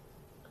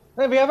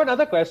 Now, we have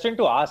another question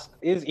to ask: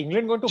 is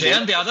England going to?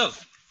 Jayant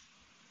Yadav.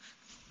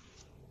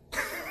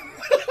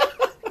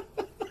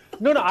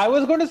 No. I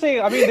was going to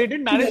say. I mean, they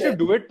didn't manage to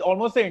do it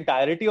almost the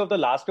entirety of the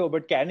last over.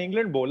 But can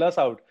England bowl us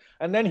out?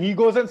 And then he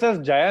goes and says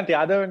Jayant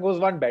Yadav and goes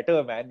one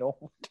better, man. No.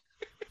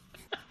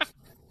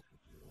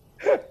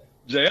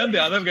 Jayant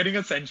Yadav getting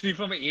a century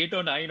from 8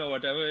 or 9 or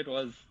whatever it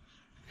was.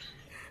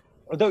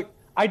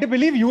 I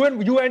believe you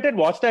went and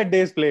watched that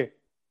day's play.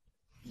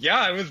 Yeah,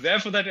 I was there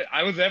for that.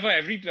 I was there for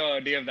every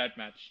day of that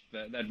match.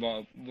 That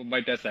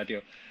my test that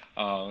year.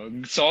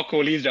 Saw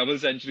Kohli's double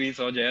century.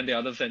 Saw Jayant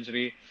Yadav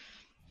century.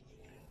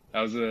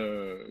 That was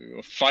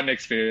a fun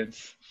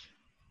experience.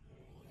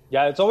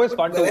 Yeah, it's always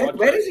fun to watch.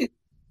 Where is he?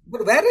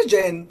 But where is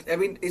Jayant? I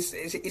mean, is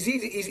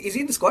he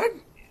in the squad?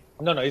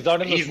 No, he's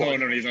not in the squad.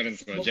 No, he's not in the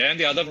squad. Jayant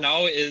Yadav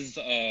now he's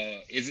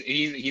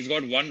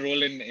got one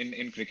role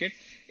in cricket.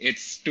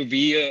 It's to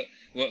be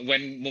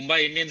when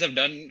Mumbai Indians have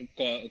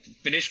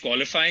finished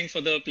qualifying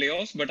for the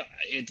playoffs, but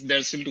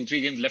there's still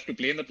 2-3 games left to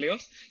play in the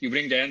playoffs. You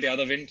bring Jayant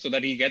Yadav in so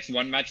that he gets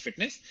one match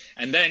fitness,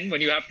 and then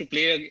when you have to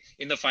play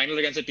in the final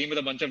against a team with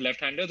a bunch of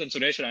left-handers and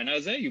Suresh Raina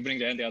is there, you bring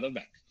Jayant Yadav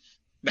back.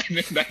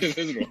 That is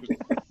his role.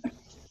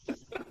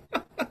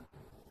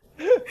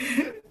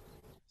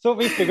 So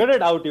we figured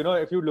it out,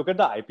 if you look at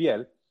the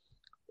IPL,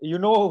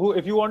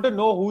 if you want to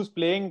know who's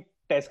playing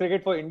Test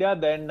cricket for India,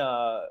 then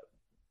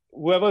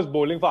whoever's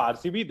bowling for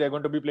RCB, they're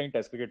going to be playing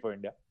Test cricket for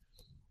India.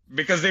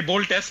 Because they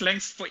bowl Test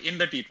lengths in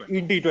the T20.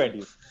 In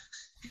T20s.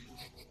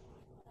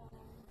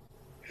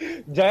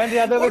 Jayant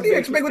Yadav. What do you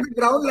expect with a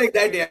ground like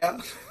that, yeah?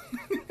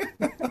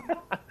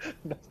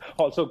 That's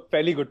also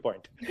fairly good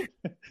point.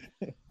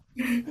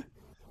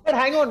 But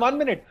hang on 1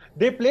 minute.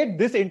 They played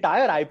this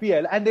entire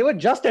IPL and they were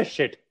just as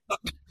shit.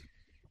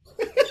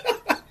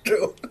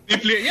 True. They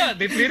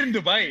played in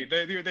Dubai.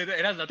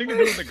 It has nothing to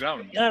do with the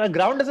ground. Yeah, the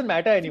ground doesn't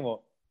matter anymore.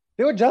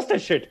 They were just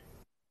as shit.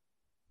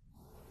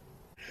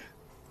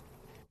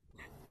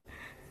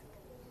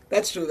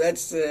 That's true.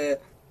 That's.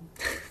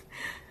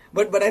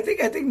 But I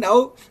think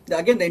now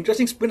again the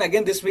interesting spin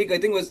again this week I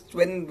think was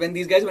when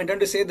these guys went on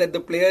to say that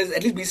the players,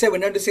 at least BCI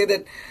went on to say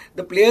that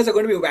the players are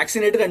going to be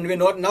vaccinated and we're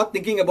not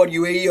thinking about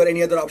UAE or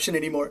any other option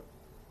anymore.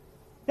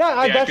 Yeah,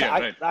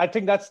 right. I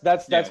think that's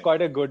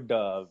quite a good.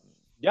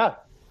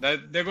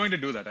 They're going to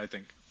do that, I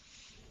think.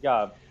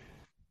 Yeah.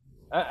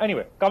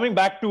 Anyway, coming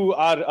back to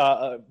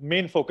our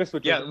main focus,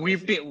 which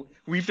we've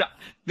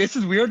this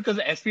is weird because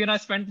SP and I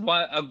spent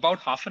about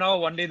half an hour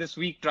one day this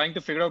week trying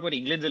to figure out what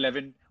England's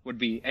 11 would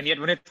be, and yet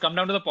when it's come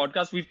down to the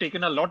podcast, we've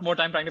taken a lot more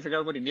time trying to figure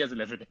out what India's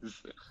 11 is.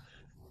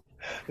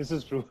 This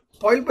is true.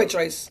 Spoiled by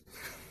choice.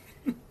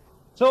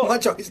 So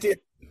what choice, dear?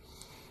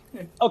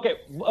 Okay.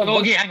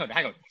 Okay, hang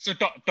on. So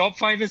top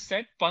 5 is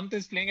set. Pant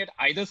is playing at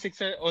either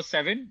 6 or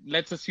 7.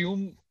 Let's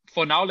assume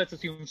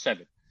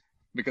 7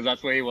 because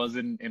that's where he was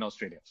in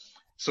Australia.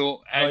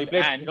 So he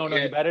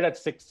batted at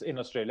 6 in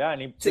Australia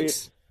and he played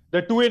 6.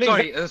 The 2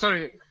 innings.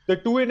 Sorry. The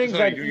 2 innings.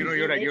 Sorry,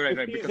 you're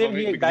right.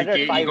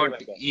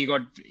 Because he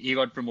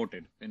got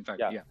promoted. In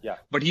fact, yeah.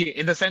 But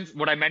in the sense,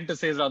 what I meant to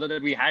say is rather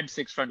that we had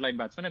 6 frontline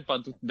batsmen and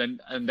Pant,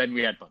 then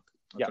we had Pant.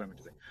 That's what I meant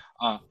to say.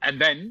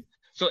 And then.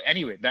 So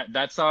anyway,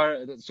 that's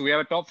so we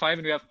have a top 5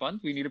 and we have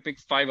Pant. We need to pick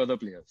 5 other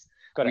players.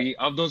 Correct.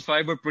 Of those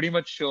 5, we're pretty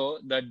much sure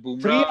that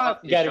Bumrah,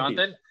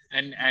 Ishant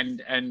and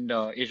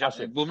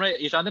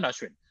Ishant and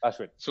Ashwin.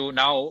 So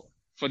now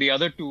for the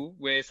other 2,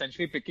 we're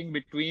essentially picking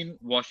between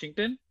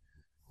Washington,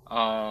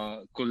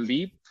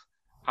 Kuldeep,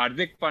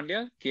 Hardik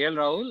Pandya, KL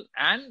Rahul,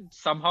 and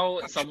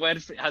somewhere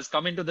has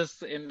come into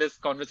this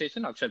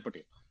conversation, Akshar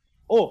Patel.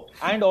 Oh,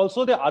 and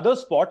also the other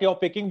spot you're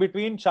picking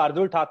between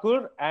Shardul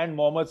Thakur and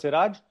Mohammad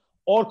Siraj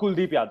or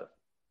Kuldeep Yadav.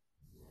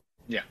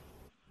 Yeah.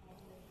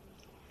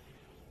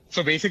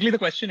 So basically, the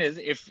question is,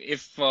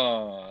 if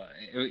are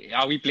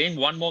we playing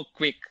one more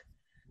quick,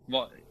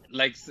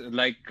 like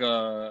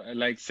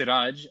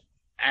Siraj,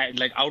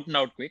 like out and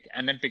out quick,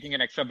 and then picking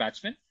an extra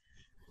batsman?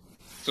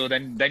 So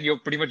then you're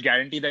pretty much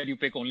guaranteed that you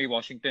pick only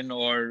Washington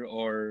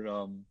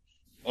or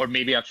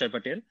maybe Akshar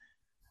Patel,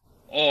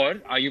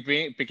 or are you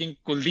picking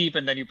Kuldeep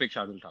and then you pick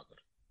Shardul Thakur?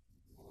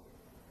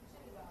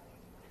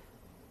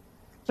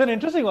 It's an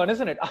interesting one,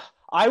 isn't it?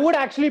 I would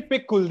actually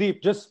pick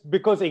Kuldeep just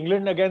because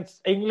England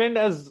as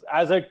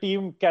a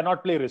team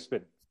cannot play wrist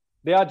spin.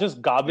 They are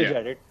just garbage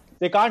at it.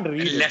 They can't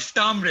read left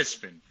arm wrist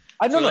spin.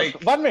 I know, so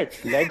 1 minute.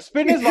 Leg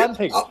spin is one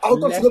thing.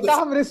 Left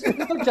arm wrist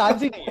spin is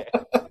chance ही नहीं है.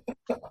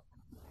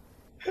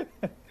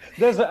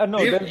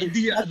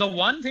 The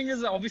one thing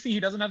is obviously he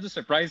doesn't have the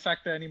surprise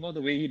factor anymore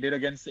the way he did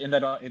against in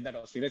that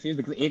Australia series,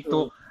 because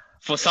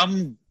for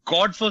some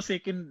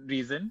godforsaken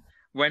reason,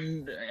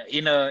 when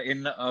in a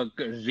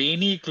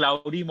rainy,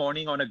 cloudy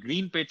morning on a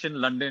green pitch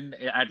in London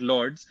at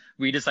Lord's,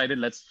 we decided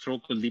let's throw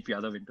Kuldeep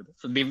Yadav into this.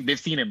 So they've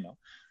seen him now.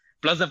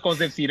 Plus, of course,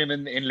 they've seen him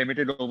in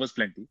limited overs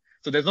plenty.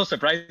 So there's no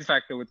surprise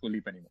factor with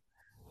Kuldeep anymore.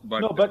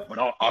 But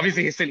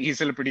obviously he's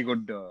still a pretty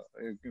good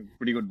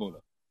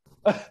bowler.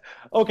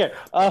 Okay.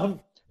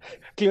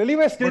 Clearly,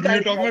 we're still.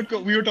 But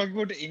we were talking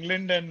about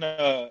England and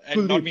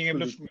not being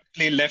able to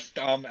play left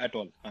arm at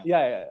all.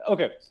 Yeah.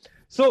 Okay.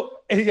 So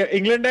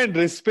England and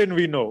wrist spin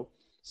we know.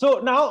 So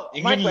now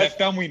England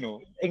left arm we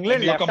know.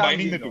 England left arm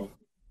combining the two.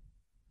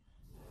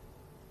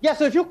 Yeah.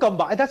 So if you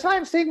combine, that's why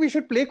I'm saying we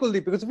should play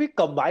Kuldeep, because if we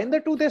combine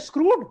the two, they're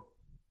screwed.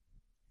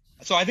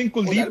 So I think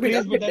Kuldeep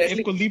plays, but if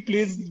Kuldeep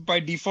plays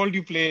by default,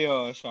 you play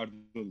Shardul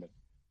then,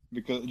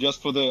 because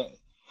just for the.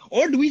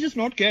 Or do we just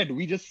not care? Do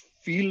we just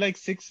feel like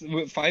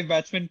 5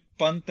 batsmen,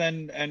 Pant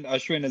and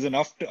Ashwin is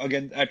enough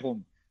at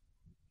home?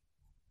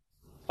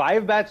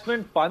 5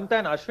 batsmen, Pant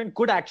and Ashwin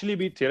could actually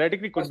be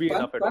theoretically be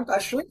enough at home. Pant,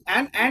 Ashwin,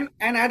 and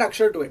add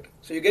Akshar to it.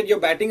 So you get your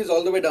batting is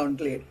all the way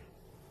downplayed.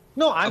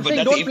 No, I'm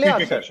saying don't play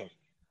Akshar.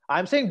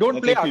 I'm saying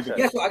don't play Akshar.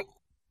 Yes.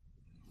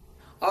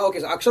 Okay.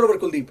 So Akshar over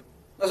Kuldeep.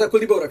 No, sorry,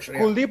 Kuldeep over Akshar.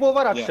 Kuldeep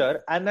over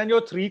Akshar, and then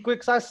your 3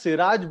 quicks are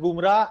Siraj,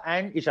 Bumrah,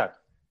 and Ishant.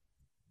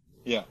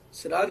 Yeah.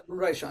 Siraj,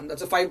 Bumrah, Ishant.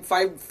 That's a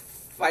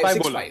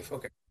 5-6-5.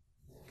 Okay.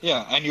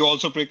 Yeah, and you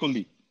also play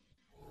Kuldeep.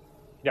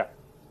 Yeah.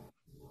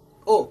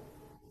 Oh.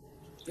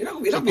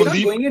 We're not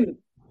going in.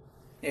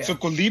 Yeah. So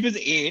Kuldeep is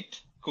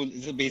 8.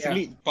 So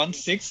basically, Pant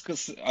 6,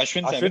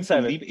 Ashwin 7,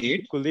 Kuldeep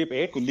 8. Kuldeep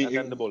 8, and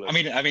then the bowler.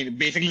 I mean,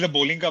 basically the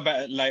bowling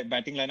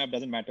batting lineup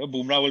doesn't matter.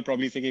 Bumrah will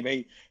probably say,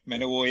 "Bhai,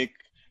 मैंने वो एक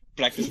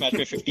practice match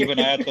में 50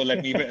 बनाया, so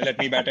let me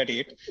bat at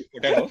 8."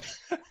 Whatever.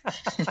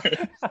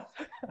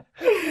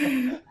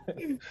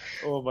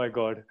 Oh my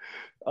God.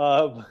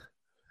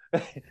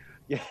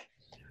 Yeah.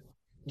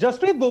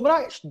 Jasprit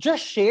Bumrah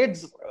just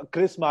shades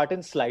Chris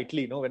Martin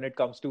slightly, when it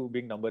comes to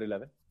being number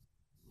 11.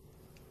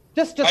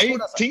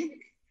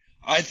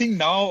 I think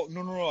now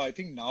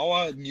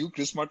our new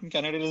Chris Martin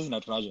candidate is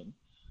Natarajan.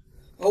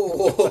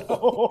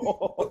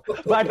 Oh.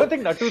 But I don't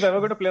think Nattu's ever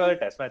going to play a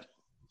test match.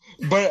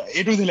 But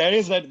it was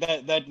hilarious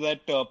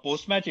that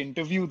post-match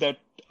interview that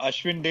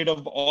Ashwin did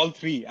of all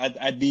 3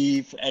 at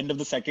the end of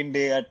the second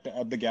day at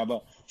the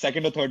Gabba,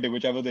 second or third day,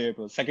 whichever day it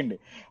was, second day.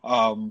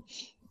 And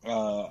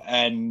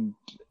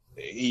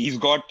he's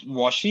got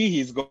Washi,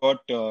 he's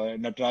got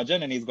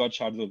Natarajan, and he's got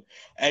Shardul.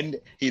 And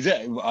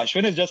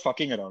Ashwin is just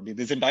fucking around.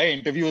 This entire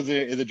interview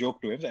is a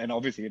joke to him, and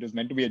obviously it is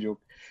meant to be a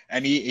joke.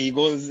 And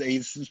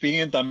he's speaking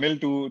in Tamil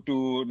to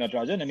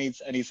Natarajan, and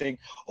he's saying,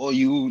 "Oh,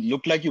 you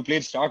look like you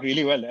played Stark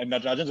really well." And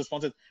Natarajan's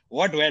response is,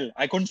 "What well?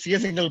 I couldn't see a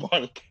single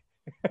ball."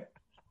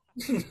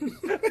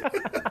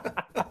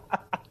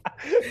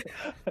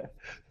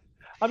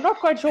 I'm not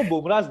quite sure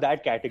Bumrah's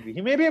that category.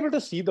 He may be able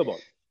to see the ball.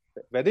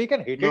 Whether he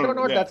can hit it or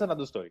not, that's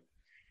another story.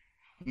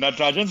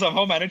 Natarajan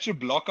somehow managed to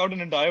block out an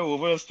entire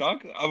over of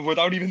Stark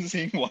without even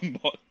seeing one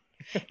ball.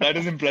 That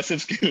is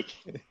impressive skill.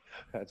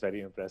 That's very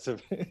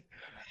impressive.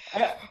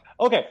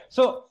 Okay,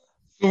 so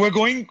we're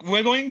going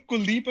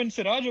Kuldeep and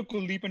Siraj or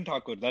Kuldeep and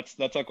Thakur? That's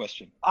our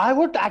question. I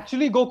would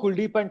actually go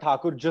Kuldeep and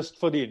Thakur just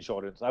for the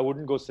insurance. I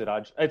wouldn't go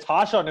Siraj. It's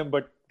harsh on him,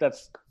 but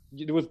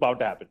it was bound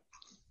to happen.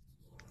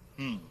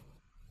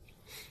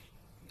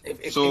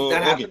 If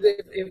that happens,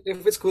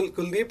 if it's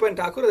Kuldeep and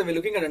Thakur, then we're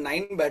looking at a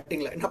 9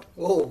 batting lineup.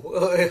 Oh.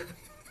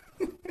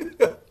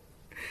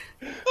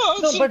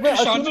 No, but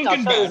assuming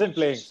Akshar isn't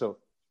playing, so.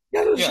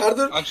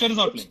 Akshar is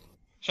not playing.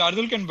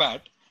 Shardul can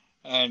bat.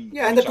 And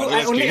and the two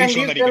only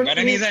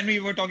and we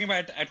were talking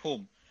about at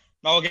home.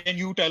 Now again,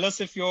 you tell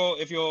us if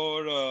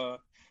your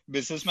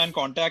businessman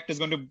contact is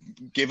going to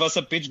give us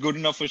a pitch good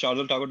enough for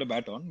Shardul Thakur to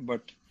bat on,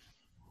 but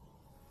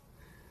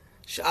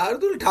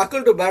Shardul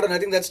Thakur to bat, and I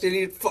think that's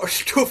really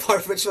too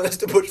far-fetched for us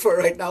to push for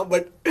right now.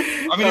 But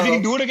I mean, if he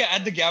can do it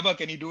at the Gabba,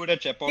 can he do it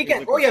at Chepauk? he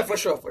can. Oh yeah, for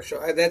sure.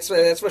 That's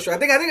for sure. I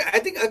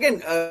think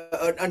again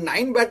a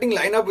 9 batting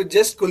lineup with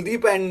just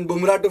Kuldeep and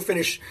Bumrah to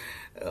finish.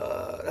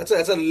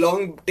 That's a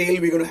long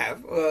tail we're going to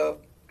have.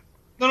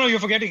 No, you're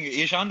forgetting.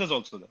 Ishant is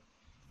also there.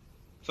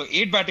 So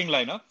 8 batting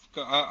lineup.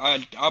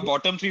 Our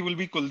bottom 3 will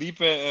be Kuldeep,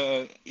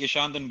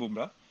 Ishant, and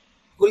Bumrah.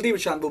 Kuldeep,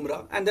 Ishant,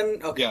 Bumrah, and then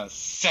okay. Yeah,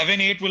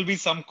 7-8 will be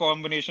some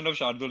combination of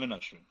Shardul and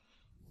Ashwin.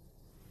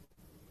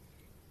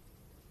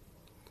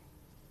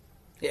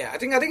 Yeah, I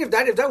think if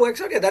that works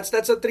out, yeah,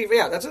 that's a 3.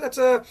 Yeah, that's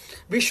a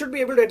we should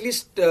be able to at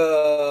least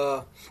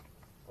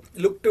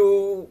look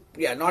to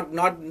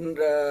not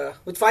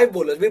with 5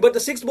 bowlers. But the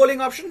 6th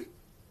bowling option.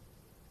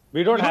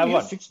 We don't have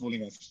one. 6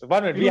 bowling options.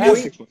 One minute. We have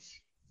 6.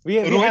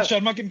 Rohit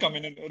Sharma can come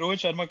in. Rohit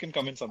Sharma can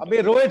come in sometime.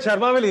 Rohit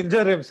Sharma will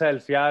injure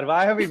himself. Yaar.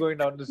 Why are we going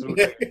down this route?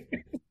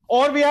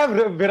 Or we have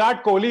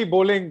Virat Kohli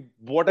bowling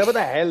whatever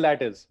the hell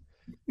that is.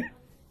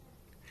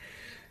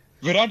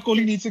 Virat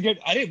Kohli needs to get.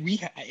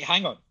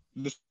 Hang on.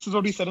 This is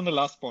what we said on the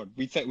last pod.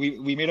 We said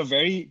we made a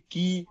very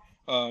key,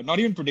 not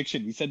even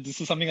prediction. We said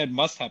this is something that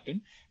must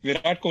happen.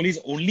 Virat Kohli's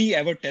only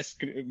ever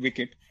test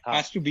wicket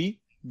has to be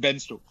Ben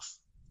Stokes.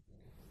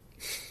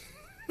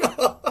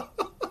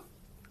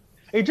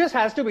 It just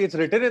has to be. It's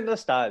written in the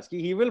stars.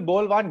 He will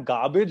bowl one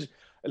garbage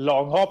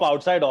long hop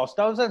outside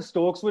Ostowns and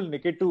Stokes will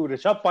nick it too.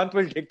 Rishabh Pant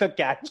will take the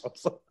catch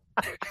also.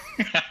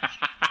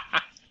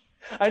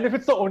 And if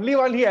it's the only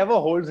one he ever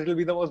holds, it'll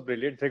be the most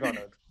brilliant thing on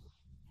earth.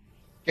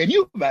 Can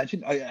you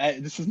imagine?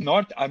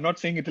 I'm not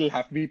saying it'll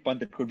have to be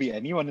Pant. It could be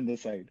anyone in the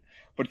side.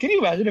 But can you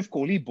imagine if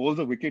Kohli bowls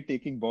a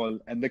wicket-taking ball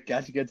and the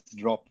catch gets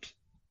dropped?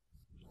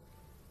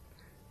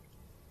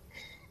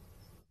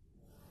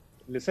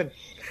 Listen, do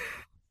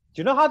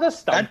you know how the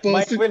stump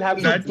mic will have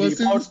to bleep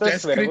out the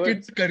Test swear cricket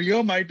words?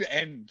 career might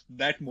end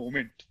that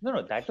moment.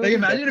 No, that Like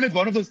imagine if it's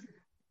one of those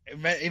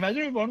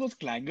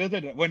clangers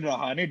that when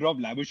Rahane dropped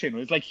Labuschagne,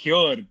 it's like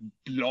here,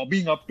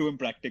 lobbing up to him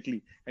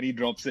practically, and he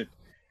drops it.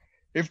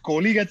 If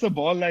Kohli gets a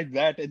ball like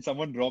that and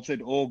someone drops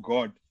it, oh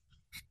God.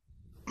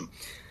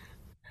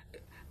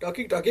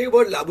 Talking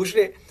about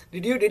Labuschagne,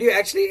 did you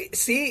actually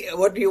see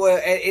what you were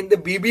in the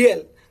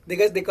BBL? They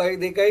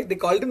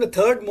called him the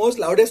 3rd most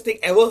loudest thing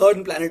ever heard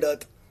on planet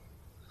Earth.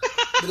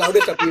 The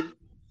loudest appeal.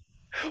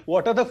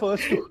 What are the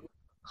first 2?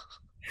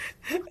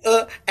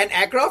 An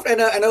aircraft and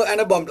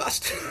a bomb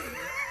blast.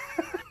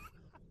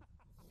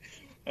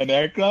 An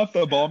aircraft,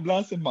 a bomb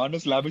blast, and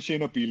Manus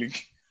Labuschagne appealing.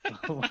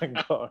 Oh my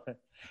God.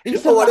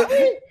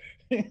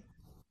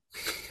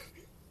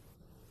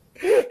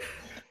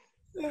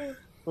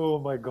 Oh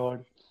my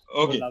God.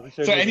 Okay.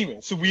 So anyway,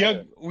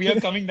 we are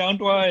coming down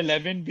to our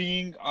 11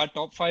 being our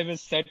top 5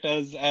 is set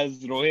as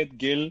Rohit,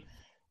 Gill,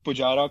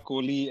 Pujara,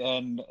 Kohli,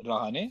 and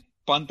Rahane.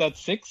 Pant at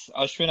 6,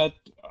 Ashwin or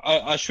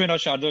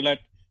Shardul at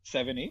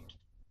 7, 8,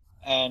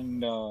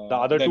 and the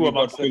other 2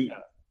 amongst them,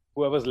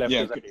 whoever's left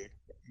is at 8.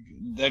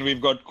 Then we've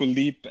got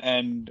Kuldeep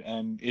and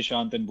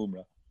Ishant and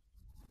Bumrah.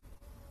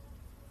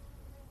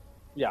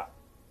 Yeah.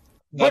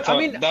 That's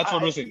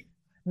what we're saying.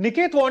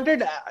 Niket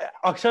wanted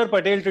Akshar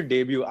Patel to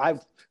debut.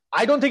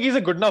 I don't think he's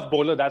a good enough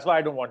bowler. That's why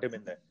I don't want him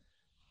in there.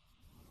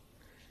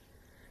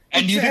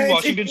 And do you think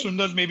Washington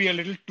Sundar's maybe a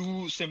little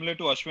too similar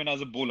to Ashwin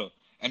as a bowler?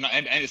 And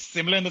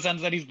similar in the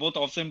sense that he's both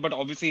off-spin, but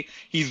obviously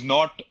he's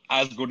not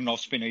as good an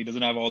off-spinner. He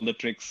doesn't have all the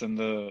tricks and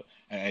the,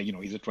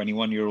 he's a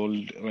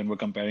 21-year-old when we're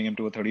comparing him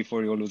to a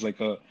 34-year-old who's like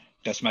a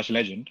test match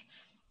legend.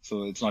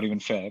 So it's not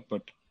even fair,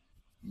 but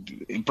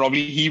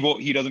probably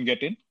he doesn't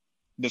get in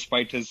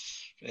despite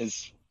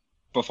his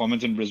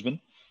performance in Brisbane.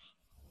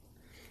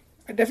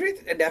 I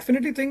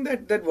definitely think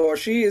that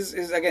Washi is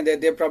again,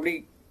 they're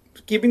probably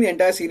keeping the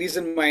entire series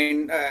in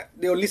mind.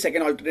 The only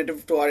second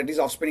alternative to Arati's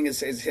off-spinning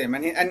is him.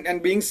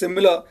 And being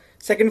similar,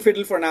 second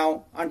fiddle for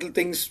now until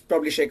things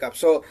probably shake up.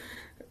 So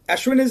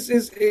Ashwin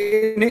is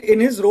in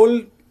his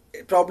role,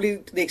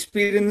 probably the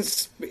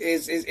experience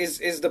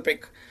is the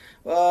pick.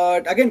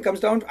 Again, comes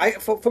down to,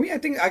 for me, I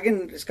think,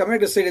 again, it's coming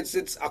back to say it's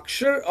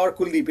Akshar or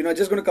Kuldeep.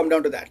 Just going to come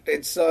down to that.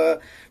 It's not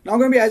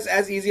going to be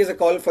as easy as a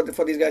call for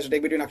these guys to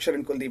take between Akshar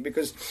and Kuldeep,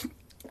 because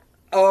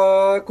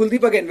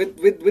Kuldeep, again,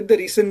 with the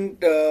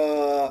recent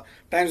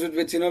times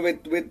with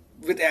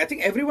I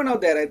think everyone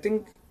out there, I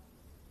think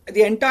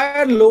the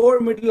entire lower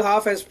middle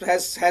half has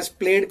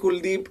played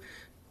Kuldeep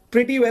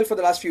pretty well for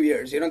the last few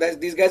years.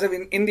 These guys have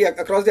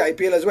across the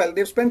IPL as well.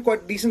 They've spent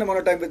quite a decent amount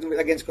of time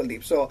against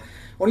Kuldeep. So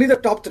only the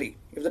top 3.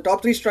 If the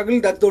top 3 struggle,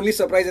 that's the only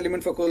surprise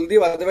element for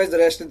Kuldeep. Otherwise, the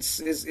rest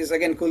is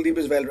again, Kuldeep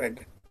is well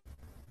read.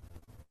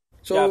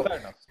 So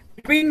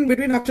between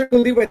Akshar and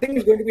Kuldeep, I think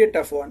it's going to be a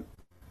tough one.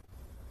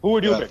 Who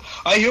would you pick?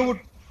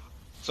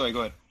 Sorry,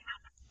 go ahead.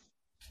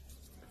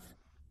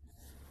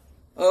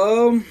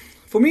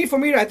 For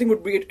me, I think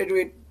would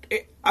be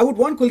I would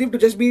want Kuldeep to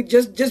just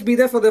be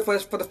there for the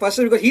first time,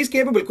 because he's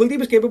capable. Kuldeep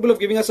is capable of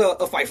giving us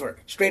a fifer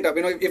straight up.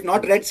 If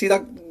not red,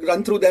 Sida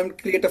run through them,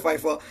 create a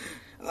fifer.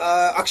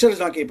 Akshar is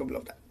not capable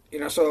of that.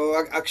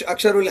 So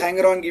Akshar will hang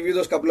around, give you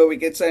those couple of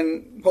wickets,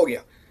 and ho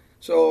gaya.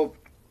 So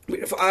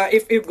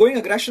If going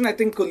aggression, I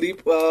think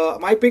Kuldeep.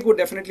 My pick would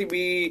definitely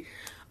be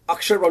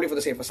Akshar, probably for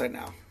the safer side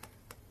now.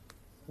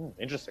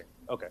 Interesting.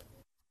 Okay.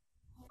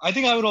 I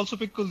think I would also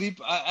pick Kuldeep.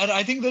 And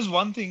I think there's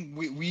one thing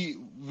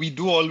we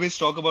do always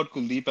talk about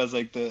Kuldeep as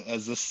like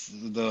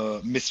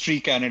the mystery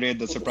candidate,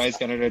 the surprise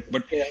candidate,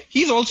 but Yeah.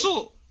 he's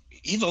also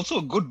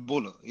a good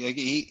bowler. Like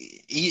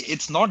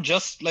it's not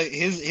just like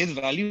his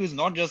value is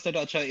not just that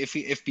acha,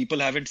 if people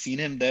haven't seen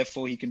him,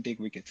 therefore he can take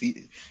wickets.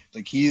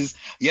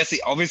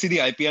 Obviously the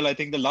IPL, I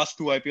think the last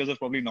two IPLs have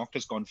probably knocked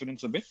his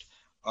confidence a bit.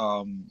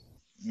 I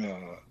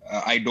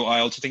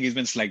also think he's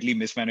been slightly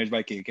mismanaged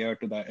by KKR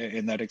to that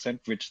in that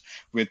extent, which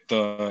with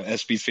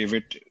SP's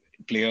favorite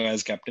player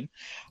as captain.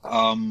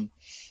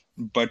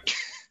 But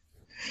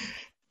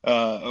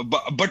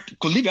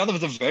Kuldeep Yadav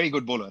is a very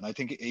good bowler, and I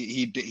think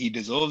he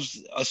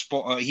deserves a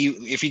spot.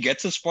 If he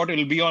gets a spot,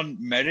 it'll be on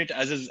merit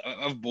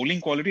of bowling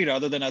quality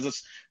rather than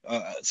as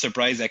a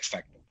surprise X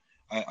factor.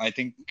 I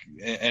think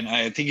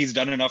he's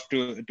done enough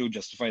to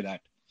justify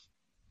that.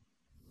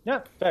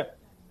 Yeah, fair.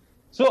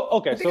 So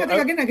okay, I think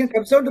again it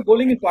comes down to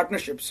bowling in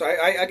partnerships. So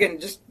I again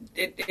just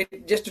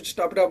to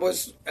top it up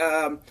was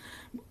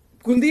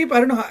Kuldeep. I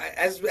don't know how,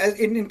 as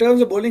in terms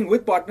of bowling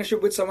with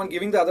partnership with someone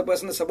giving the other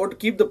person the support to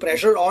keep the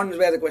pressure on is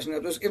where the question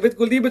is. With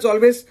Kuldeep, it's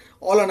always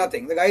all or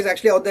nothing. The guy is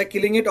actually out there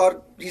killing it,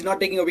 or he's not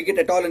taking a wicket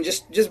at all and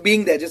just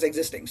being there, just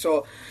existing.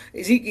 So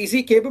is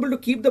he capable to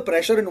keep the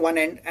pressure in one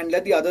end and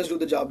let the others do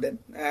the job then?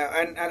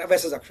 And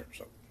versus Akshar.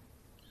 So.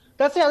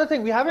 That's the other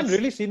thing. We haven't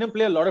really seen him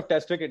play a lot of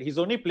Test cricket. He's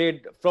only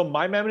played, from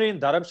my memory, in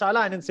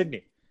Dharamshala and in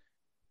Sydney.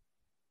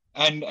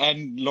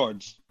 And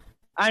Lords.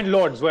 And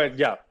Lords, where,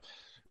 yeah.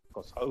 Of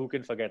course, who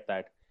can forget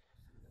that?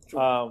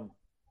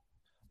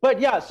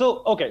 But yeah,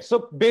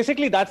 so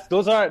basically that's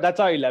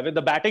our 11.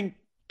 The batting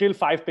till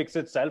 5 picks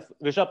itself.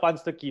 Rishabh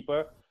Pant's the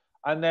keeper.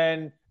 And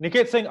then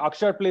Niket Singh,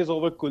 Akshar plays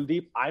over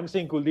Kuldeep. I'm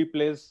saying Kuldeep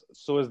plays,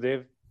 so is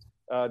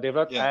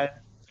Devrat. Yeah.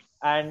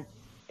 And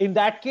in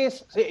that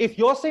case, if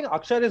you're saying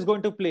Akshar is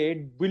going to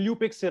play, will you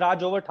pick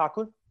Siraj over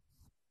Thakur?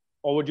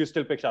 Or would you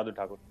still pick Shardul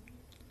Thakur?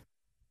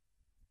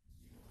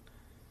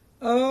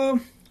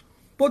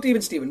 Both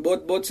even Steven.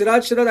 Both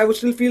Siraj, I would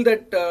still feel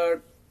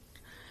that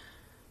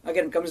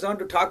again it comes down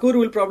to Thakur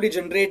will probably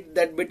generate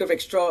that bit of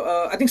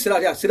extra. I think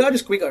Siraj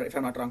is quicker if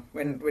I'm not wrong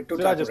with two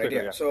Thakur, right?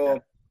 Yeah.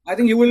 So I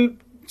think you will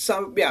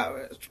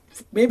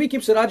maybe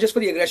keep Siraj just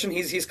for the aggression.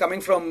 He's coming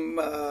from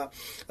a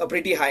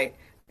pretty high.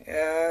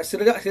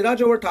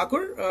 Siraj over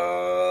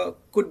Thakur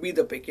could be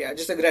the pick,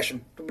 just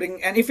aggression to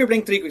bring. And if you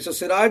bring 3 quick, so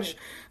Siraj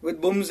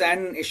with Booms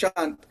and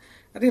Ishant,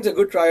 I think it's a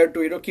good trial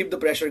to keep the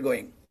pressure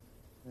going.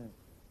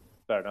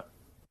 Fair enough.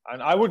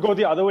 And I would go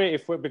the other way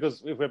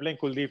because if we're playing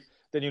Kuldeep,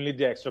 then you need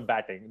the extra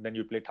batting. Then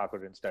you play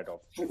Thakur instead of.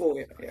 Oh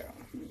yeah.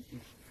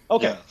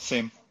 Okay. Yeah,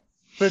 same.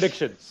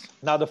 Predictions.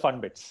 Now the fun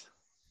bits.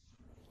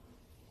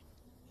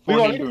 We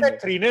already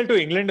said 3-0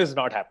 to England is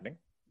not happening.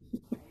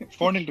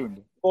 4-0 to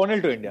India.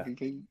 4-0 to India.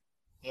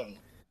 Yeah.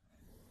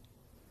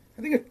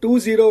 I think a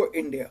 2-0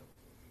 India.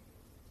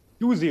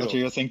 2-0. Actually,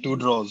 you're saying 2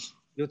 draws.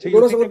 You think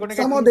they're going to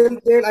somehow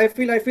I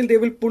feel they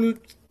will pull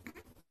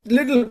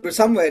little bit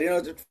somewhere.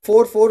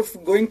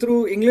 4-4 going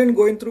through England,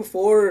 going through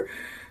 4.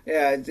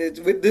 Yeah,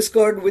 with this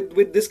squad,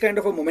 with this kind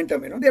of a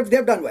momentum,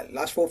 they've done well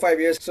last 4-5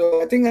 years.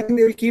 So I think they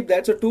will keep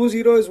that. So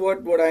 2-0 is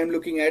what I'm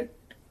looking at.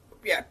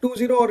 Yeah,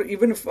 2-0, or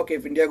even if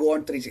India go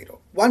on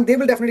 3-0, they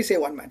will definitely say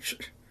one match.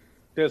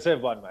 They'll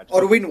save one match.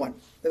 Or win one.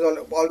 There's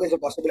always a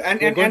possibility.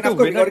 And of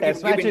course, you got to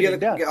give India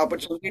the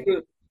opportunity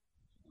to.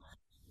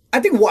 I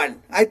think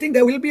one. I think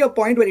there will be a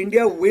point where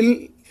India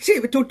will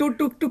see to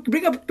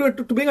bring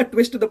a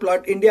twist to the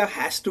plot. India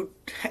has to.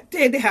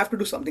 They have to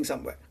do something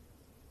somewhere.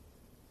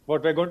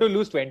 What, we're going to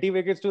lose 20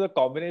 wickets to the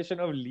combination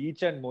of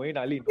Leach and Moeen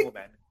Ali? No,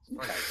 man. It's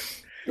not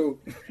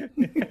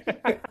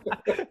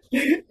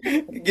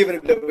happening. Given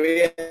it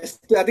away.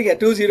 I think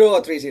 2-0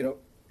 or 3-0.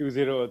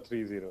 2-0 or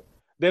 3-0.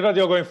 Devrat,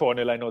 you're going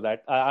 4-0. I know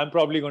that. I'm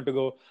probably going to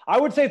go. I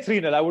would say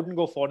 3-0. I wouldn't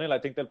go 4-0. I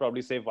think they'll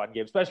probably save one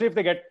game, especially if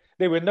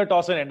they win the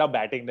toss and end up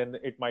batting. Then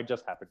it might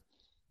just happen.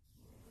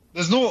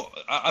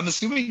 I'm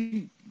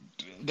assuming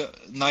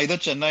neither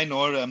Chennai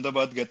nor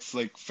Ahmedabad gets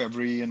like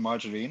February and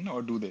March rain,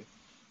 or do they?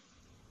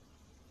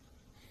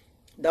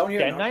 Down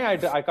here,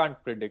 Chennai, I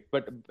can't predict,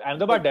 but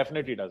Ahmedabad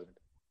definitely doesn't.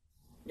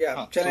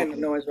 Yeah, Chennai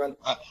no as well.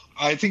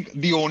 I think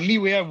the only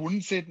way I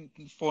wouldn't say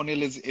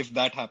 4-0 is if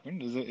that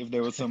happened, is if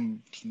there was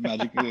some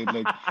magic,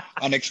 like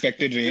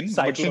unexpected rain.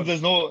 But since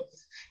there's no,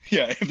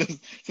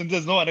 since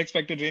there's no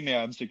unexpected rain,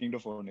 I'm sticking to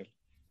 4-0.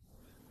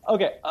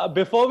 Okay,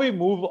 before we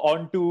move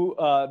on to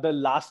the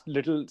last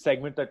little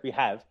segment that we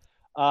have,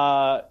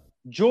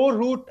 Joe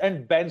Root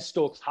and Ben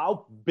Stokes,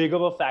 how big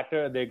of a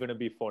factor are they going to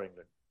be for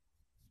England?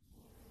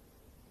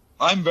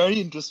 I'm very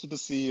interested to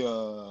see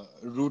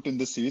Root in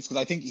this series because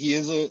I think he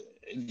is a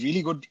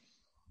really good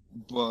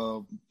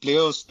player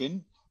of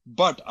spin.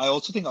 But I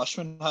also think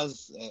Ashwin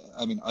has,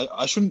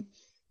 Ashwin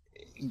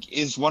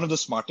is one of the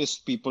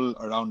smartest people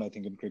around, I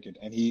think, in cricket.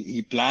 And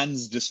he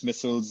plans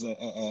dismissals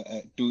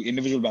to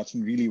individual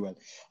batsmen really well.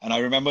 And I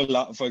remember,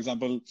 for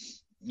example,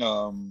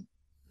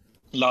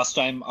 last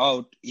time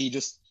out, he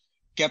just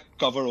kept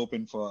cover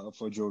open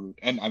for Joe Root.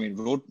 And I mean,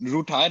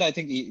 Root had, I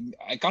think,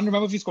 I can't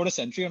remember if he scored a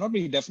century or not,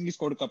 but he definitely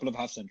scored a couple of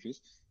half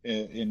centuries.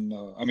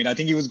 I mean, I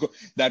think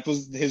that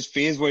was his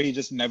phase where he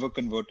just never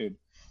converted.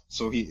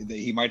 So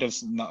he might have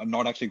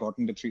not actually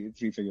gotten the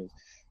three figures.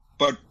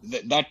 But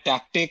that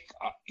tactic,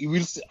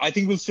 I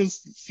think we'll still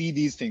see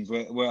these things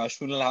where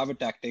Ashwin will have a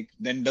tactic.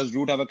 Then does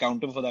Root have a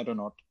counter for that or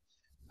not?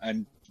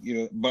 And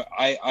but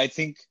I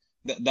think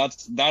that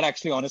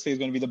actually honestly is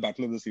going to be the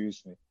battle of the series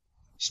for me.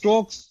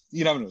 Stokes,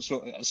 you never know.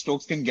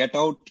 Stokes can get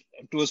out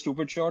to a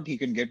stupid shot. He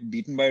can get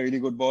beaten by a really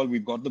good ball.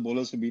 We've got the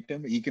bowlers to beat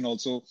him. He can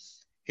also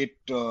hit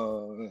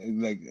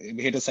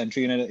a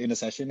century in a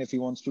session if he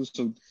wants to.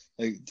 So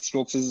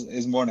Stokes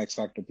is more an X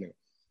factor player.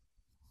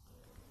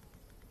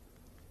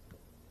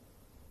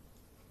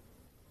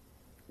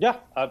 Yeah,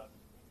 I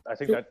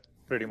think that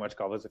pretty much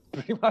covers it.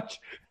 Pretty much.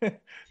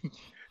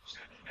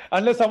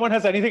 Unless someone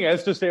has anything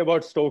else to say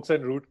about Stokes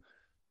and Root.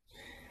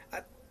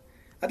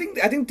 I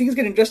think things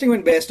get interesting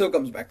when Bairstow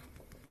comes back.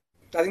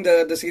 I think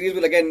the series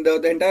will again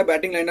the entire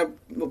batting lineup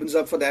opens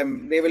up for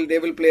them. They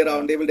will play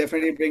around. They will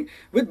definitely bring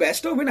with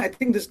Bairstow win. I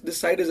think this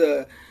side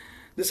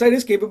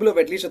is capable of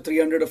at least a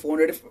 300 or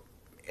 400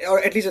 or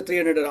at least a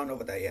 300 around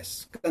over there.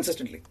 Yes,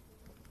 consistently.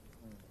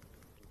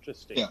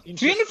 Interesting. Yeah,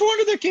 300,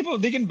 400, they're capable.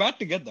 They can bat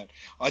to get that.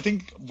 I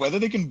think whether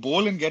they can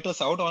bowl and get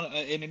us out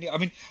in India. I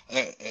mean,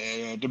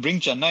 to bring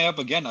Chennai up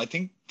again, I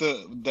think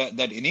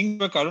that inning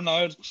where Karun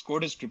Nair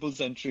scored his triple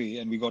century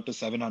and we got to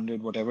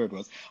 700, whatever it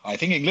was. I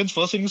think England's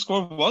first inning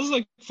score was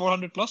like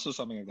 400 plus or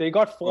something like that. They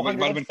got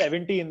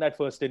 470 in that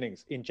first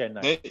innings in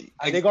Chennai.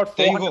 They got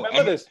 400.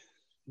 Remember this?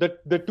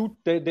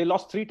 They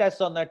lost 3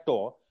 tests on that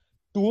tour.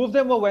 2 of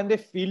them were when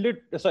they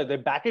they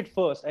batted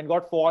first and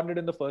got 400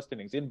 in the first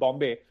innings in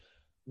Bombay.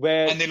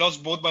 And they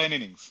lost both by an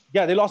innings.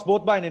 Yeah, they lost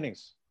both by an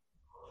innings.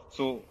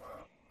 So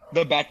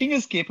the batting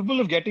is capable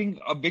of getting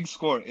a big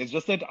score. It's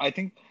just that I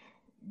think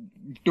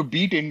to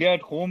beat India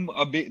at home,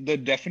 the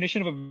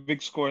definition of a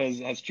big score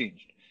has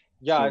changed.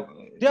 Yeah. So,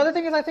 the other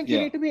thing is I think you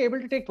need to be able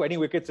to take 20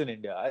 wickets in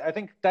India. I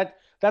think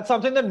that's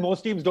something that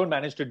most teams don't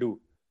manage to do.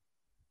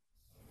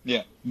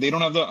 Yeah, they don't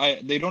have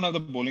the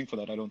bowling for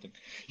that, I don't think.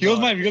 Here's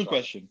my real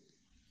question.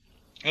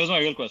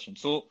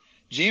 So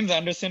James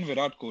Anderson,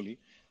 Virat Kohli.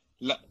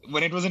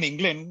 When it was in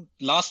England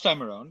last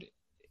time around,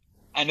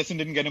 Anderson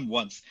didn't get him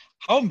once.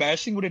 How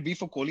embarrassing would it be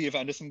for Kohli if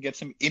Anderson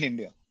gets him in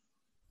India?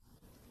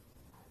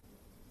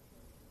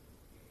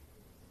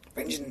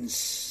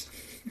 Vengeance.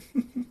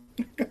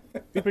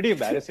 It'd be pretty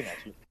embarrassing,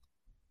 actually.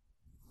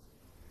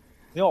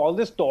 All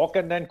this talk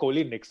and then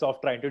Kohli nicks off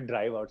trying to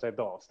drive outside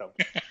the off stump.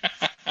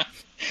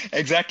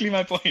 Exactly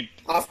my point.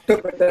 After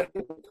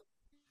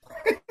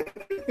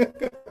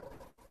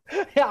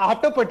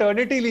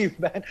paternity leave,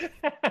 man.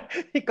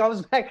 He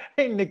comes back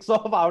and nicks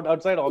off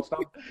outside off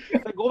stump. So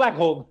go back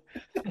home.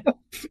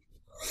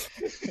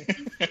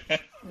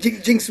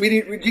 Jinx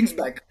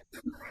back.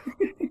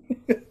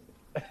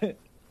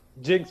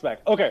 Jinx back.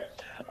 Okay.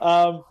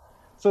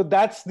 So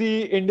that's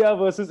the India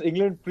versus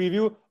England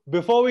preview.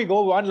 Before we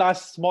go, one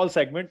last small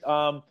segment.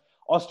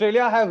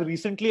 Australia have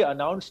recently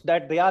announced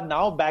that they are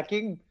now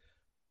backing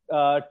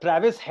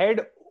Travis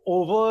Head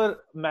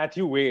over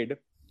Matthew Wade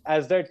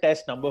as their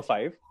test number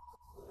 5.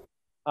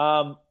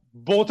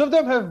 Both of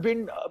them have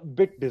been a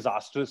bit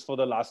disastrous for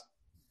the last,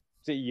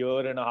 say,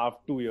 year and a half,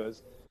 2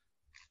 years.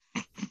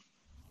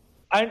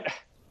 And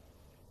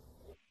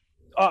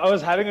I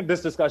was having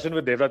this discussion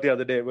with Devrat the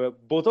other day where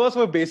both of us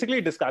were basically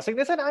discussing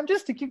this, and I'm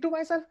just thinking to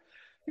myself,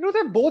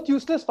 they're both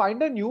useless.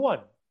 Find a new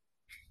one.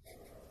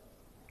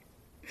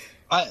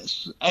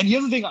 And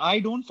here's the thing, I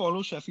don't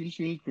follow Sheffield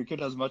Shield cricket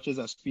as much as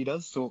SP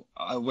does. So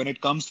when it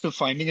comes to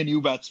finding a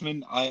new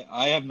batsman,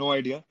 I have no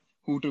idea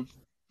who to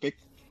pick.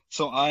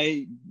 So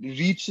I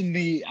reached in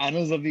the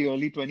annals of the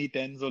early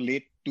 2010s or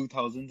late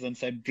 2000s and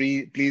said,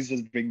 please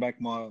just bring back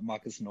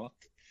Marcus North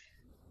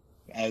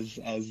as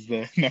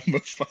the number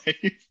 5.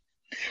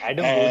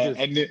 Adam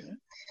Burgess.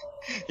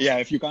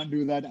 If you can't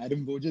do that,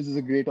 Adam Burgess is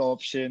a great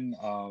option.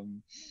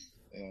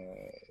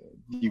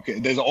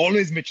 There's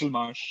always Mitchell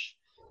Marsh.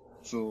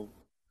 So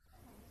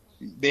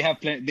they have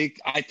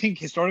I think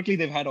historically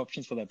they've had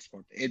options for that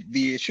spot.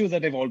 The issue is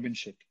that they've all been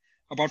shit,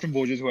 apart from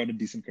Burgess, who had a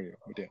decent career.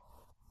 But yeah.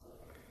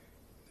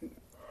 I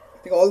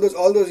think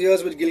all those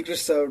years which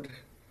Gilchrist served,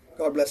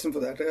 God bless him for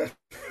that.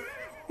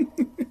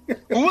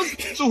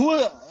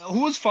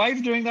 Who was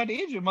 5 during that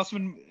age? It must have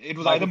been. It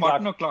was either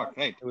Martin or Clark,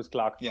 right? It was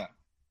Clark. Yeah.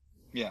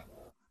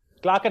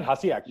 Clark and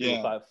Hussey actually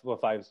were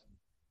 5s.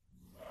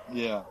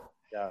 Yeah.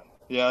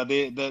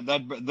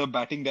 The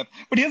batting depth.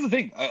 But here's the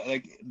thing,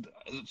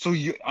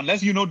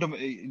 unless you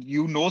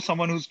know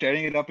someone who's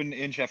tearing it up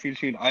in Sheffield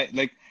Shield,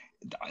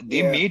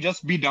 they may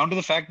just be down to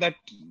the fact that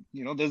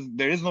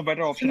there is no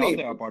better option out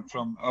there apart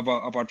from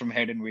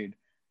Head and Wade.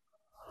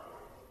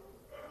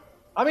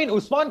 I mean,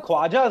 Usman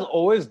Khwaja is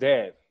always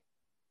there.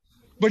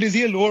 But is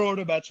he a lower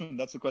order batsman?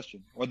 That's the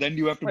question. Or then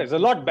you have to. He's a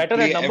lot better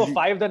at number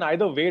 5 than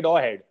either Wade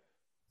or Head.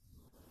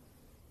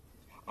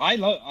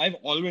 I've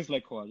always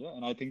liked Khwaja,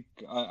 and I think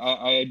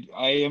I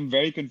am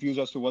very confused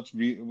as to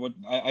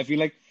I feel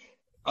like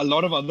a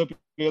lot of other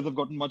players have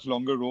gotten much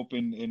longer rope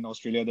in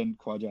Australia than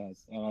Khwaja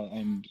has.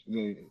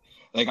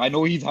 Like I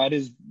know he's had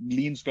his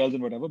lean spells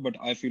and whatever, but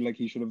I feel like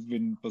he should have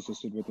been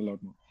persisted with a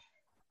lot more.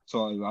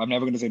 So I'm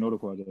never going to say no to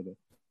Khwaja there.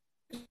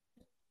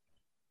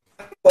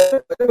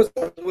 Khwaja was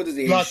with his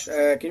age. Plus-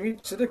 Can we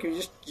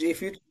just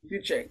if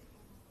you check?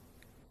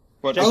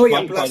 But Oh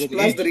yeah, Khwaja's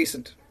plus age. the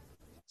recent.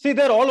 See,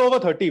 they're all over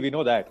 30. We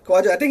know that.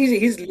 Khwaja, I think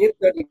he's late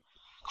 30.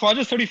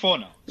 Khwaja's 34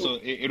 now, so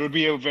it would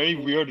be a very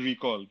weird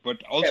recall.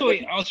 But also,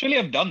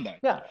 Australia have done that.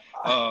 Yeah.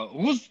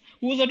 Who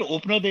was that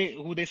opener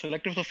who they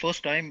selected for the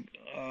first time?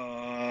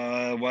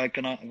 Why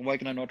can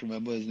I not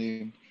remember his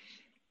name?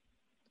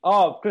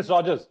 Oh, Chris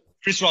Rogers.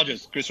 Chris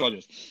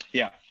Rogers.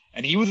 Yeah,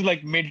 and he was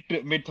like mid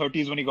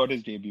 30s when he got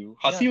his debut.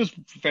 Hussey was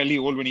fairly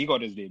old when he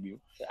got his debut.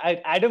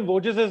 Adam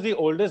Voges is the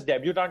oldest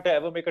debutant to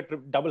ever make a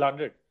double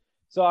 100.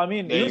 So, I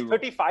mean, he was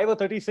 35 or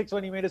 36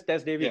 when he made his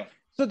test debut. Yeah.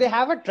 So, they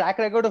have a track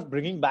record of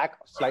bringing back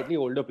slightly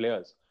older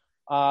players.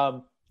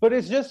 But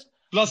it's just...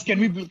 Plus, can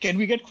we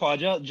get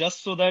Khwaja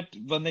just so that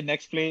when they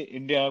next play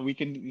India, we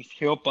can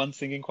hear Pant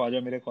singing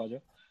Khwaja Mere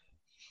Khwaja?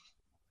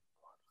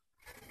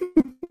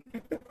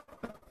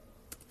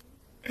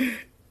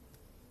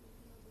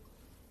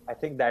 I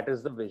think that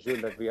is the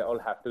visual that we all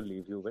have to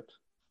leave you with.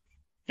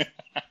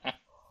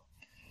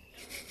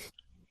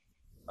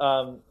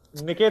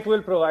 Niket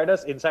will provide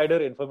us insider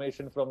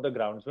information from the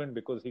groundsman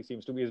because he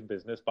seems to be his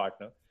business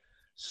partner.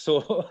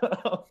 So,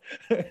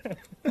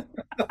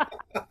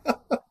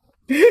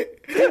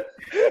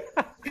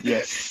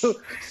 Yes.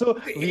 So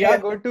we are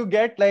going to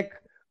get like,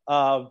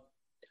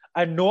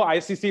 and no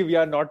ICC, we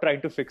are not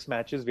trying to fix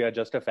matches. We are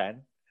just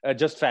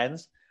just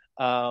fans.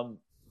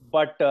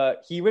 But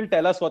he will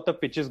tell us what the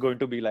pitch is going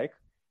to be like.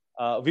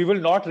 We will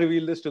not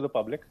reveal this to the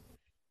public.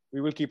 We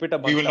will keep it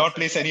amongst We will not us.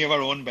 place any of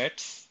our own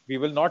bets. We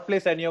will not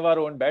place any of our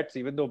own bets,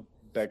 even though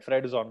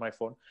Betfred is on my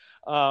phone.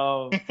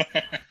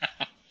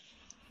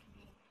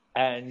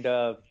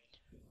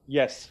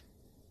 Yes,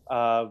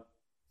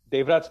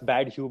 Devrat's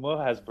bad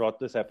humor has brought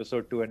this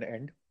episode to an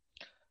end.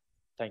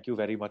 Thank you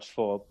very much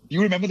for...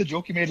 You remember the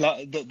joke you made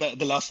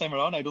the last time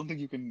around? I don't think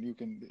you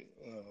can.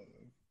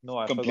 No,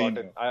 I've complain.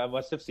 forgotten. I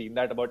must have seen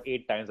that about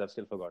 8 times. I've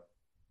still forgotten.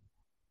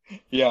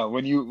 Yeah,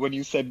 when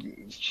you said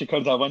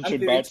Shikhar Dhawan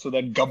should bat so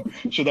that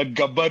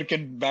Gabbar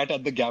can bat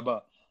at the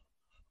Gabba.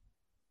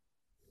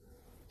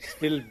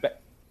 Still...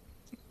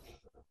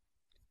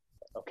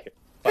 Okay,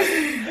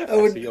 fine. I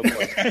would- See your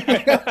point.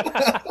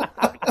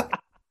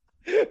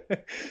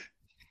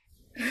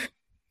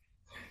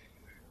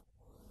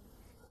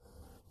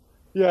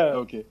 Yeah.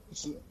 Okay.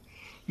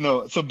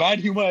 So bad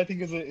humor I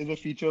think is a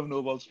feature of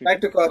no ball street.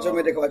 Back to Khwaja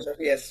Mere Khwaja.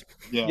 Yes.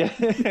 Yeah.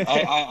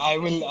 I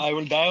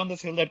will die on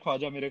this hill that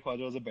Khwaja Mere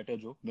Khwaja was a better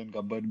joke than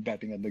Gabbar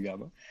batting at the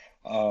Gabba.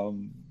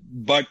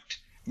 But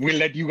we'll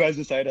let you guys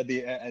decide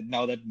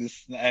now that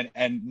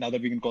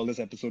we can call this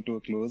episode to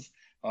a close.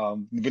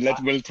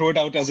 We'll throw it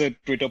out as a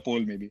Twitter poll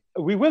maybe.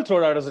 We will throw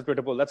it out as a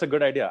Twitter poll. That's a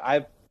good idea.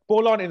 I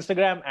poll on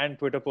Instagram and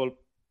Twitter poll.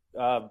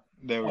 All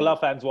our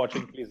fans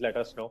watching, please let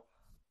us know.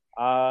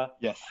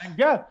 Yes. And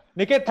yeah,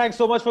 Niket, thanks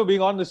so much for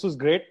being on. This was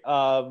great.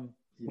 You're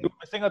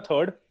missing a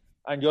third,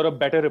 and you're a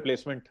better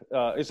replacement.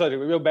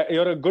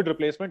 You're a good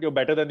replacement. You're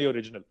better than the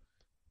original.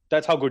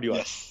 That's how good you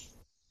are.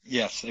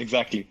 Yes,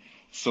 exactly.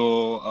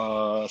 So,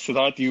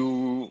 Siddharth,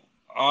 you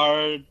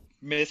are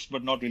missed,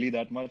 but not really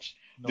that much.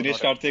 No, Dinesh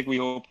Karthik, we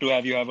hope to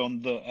have you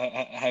on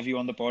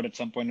the pod at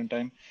some point in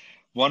time.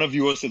 One of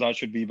you or Siddharth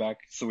should be back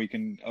so we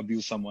can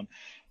abuse someone.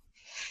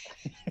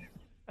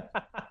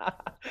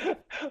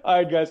 All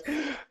right, guys.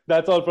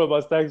 That's all from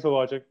us. Thanks for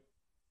watching.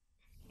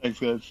 Thanks,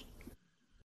 guys.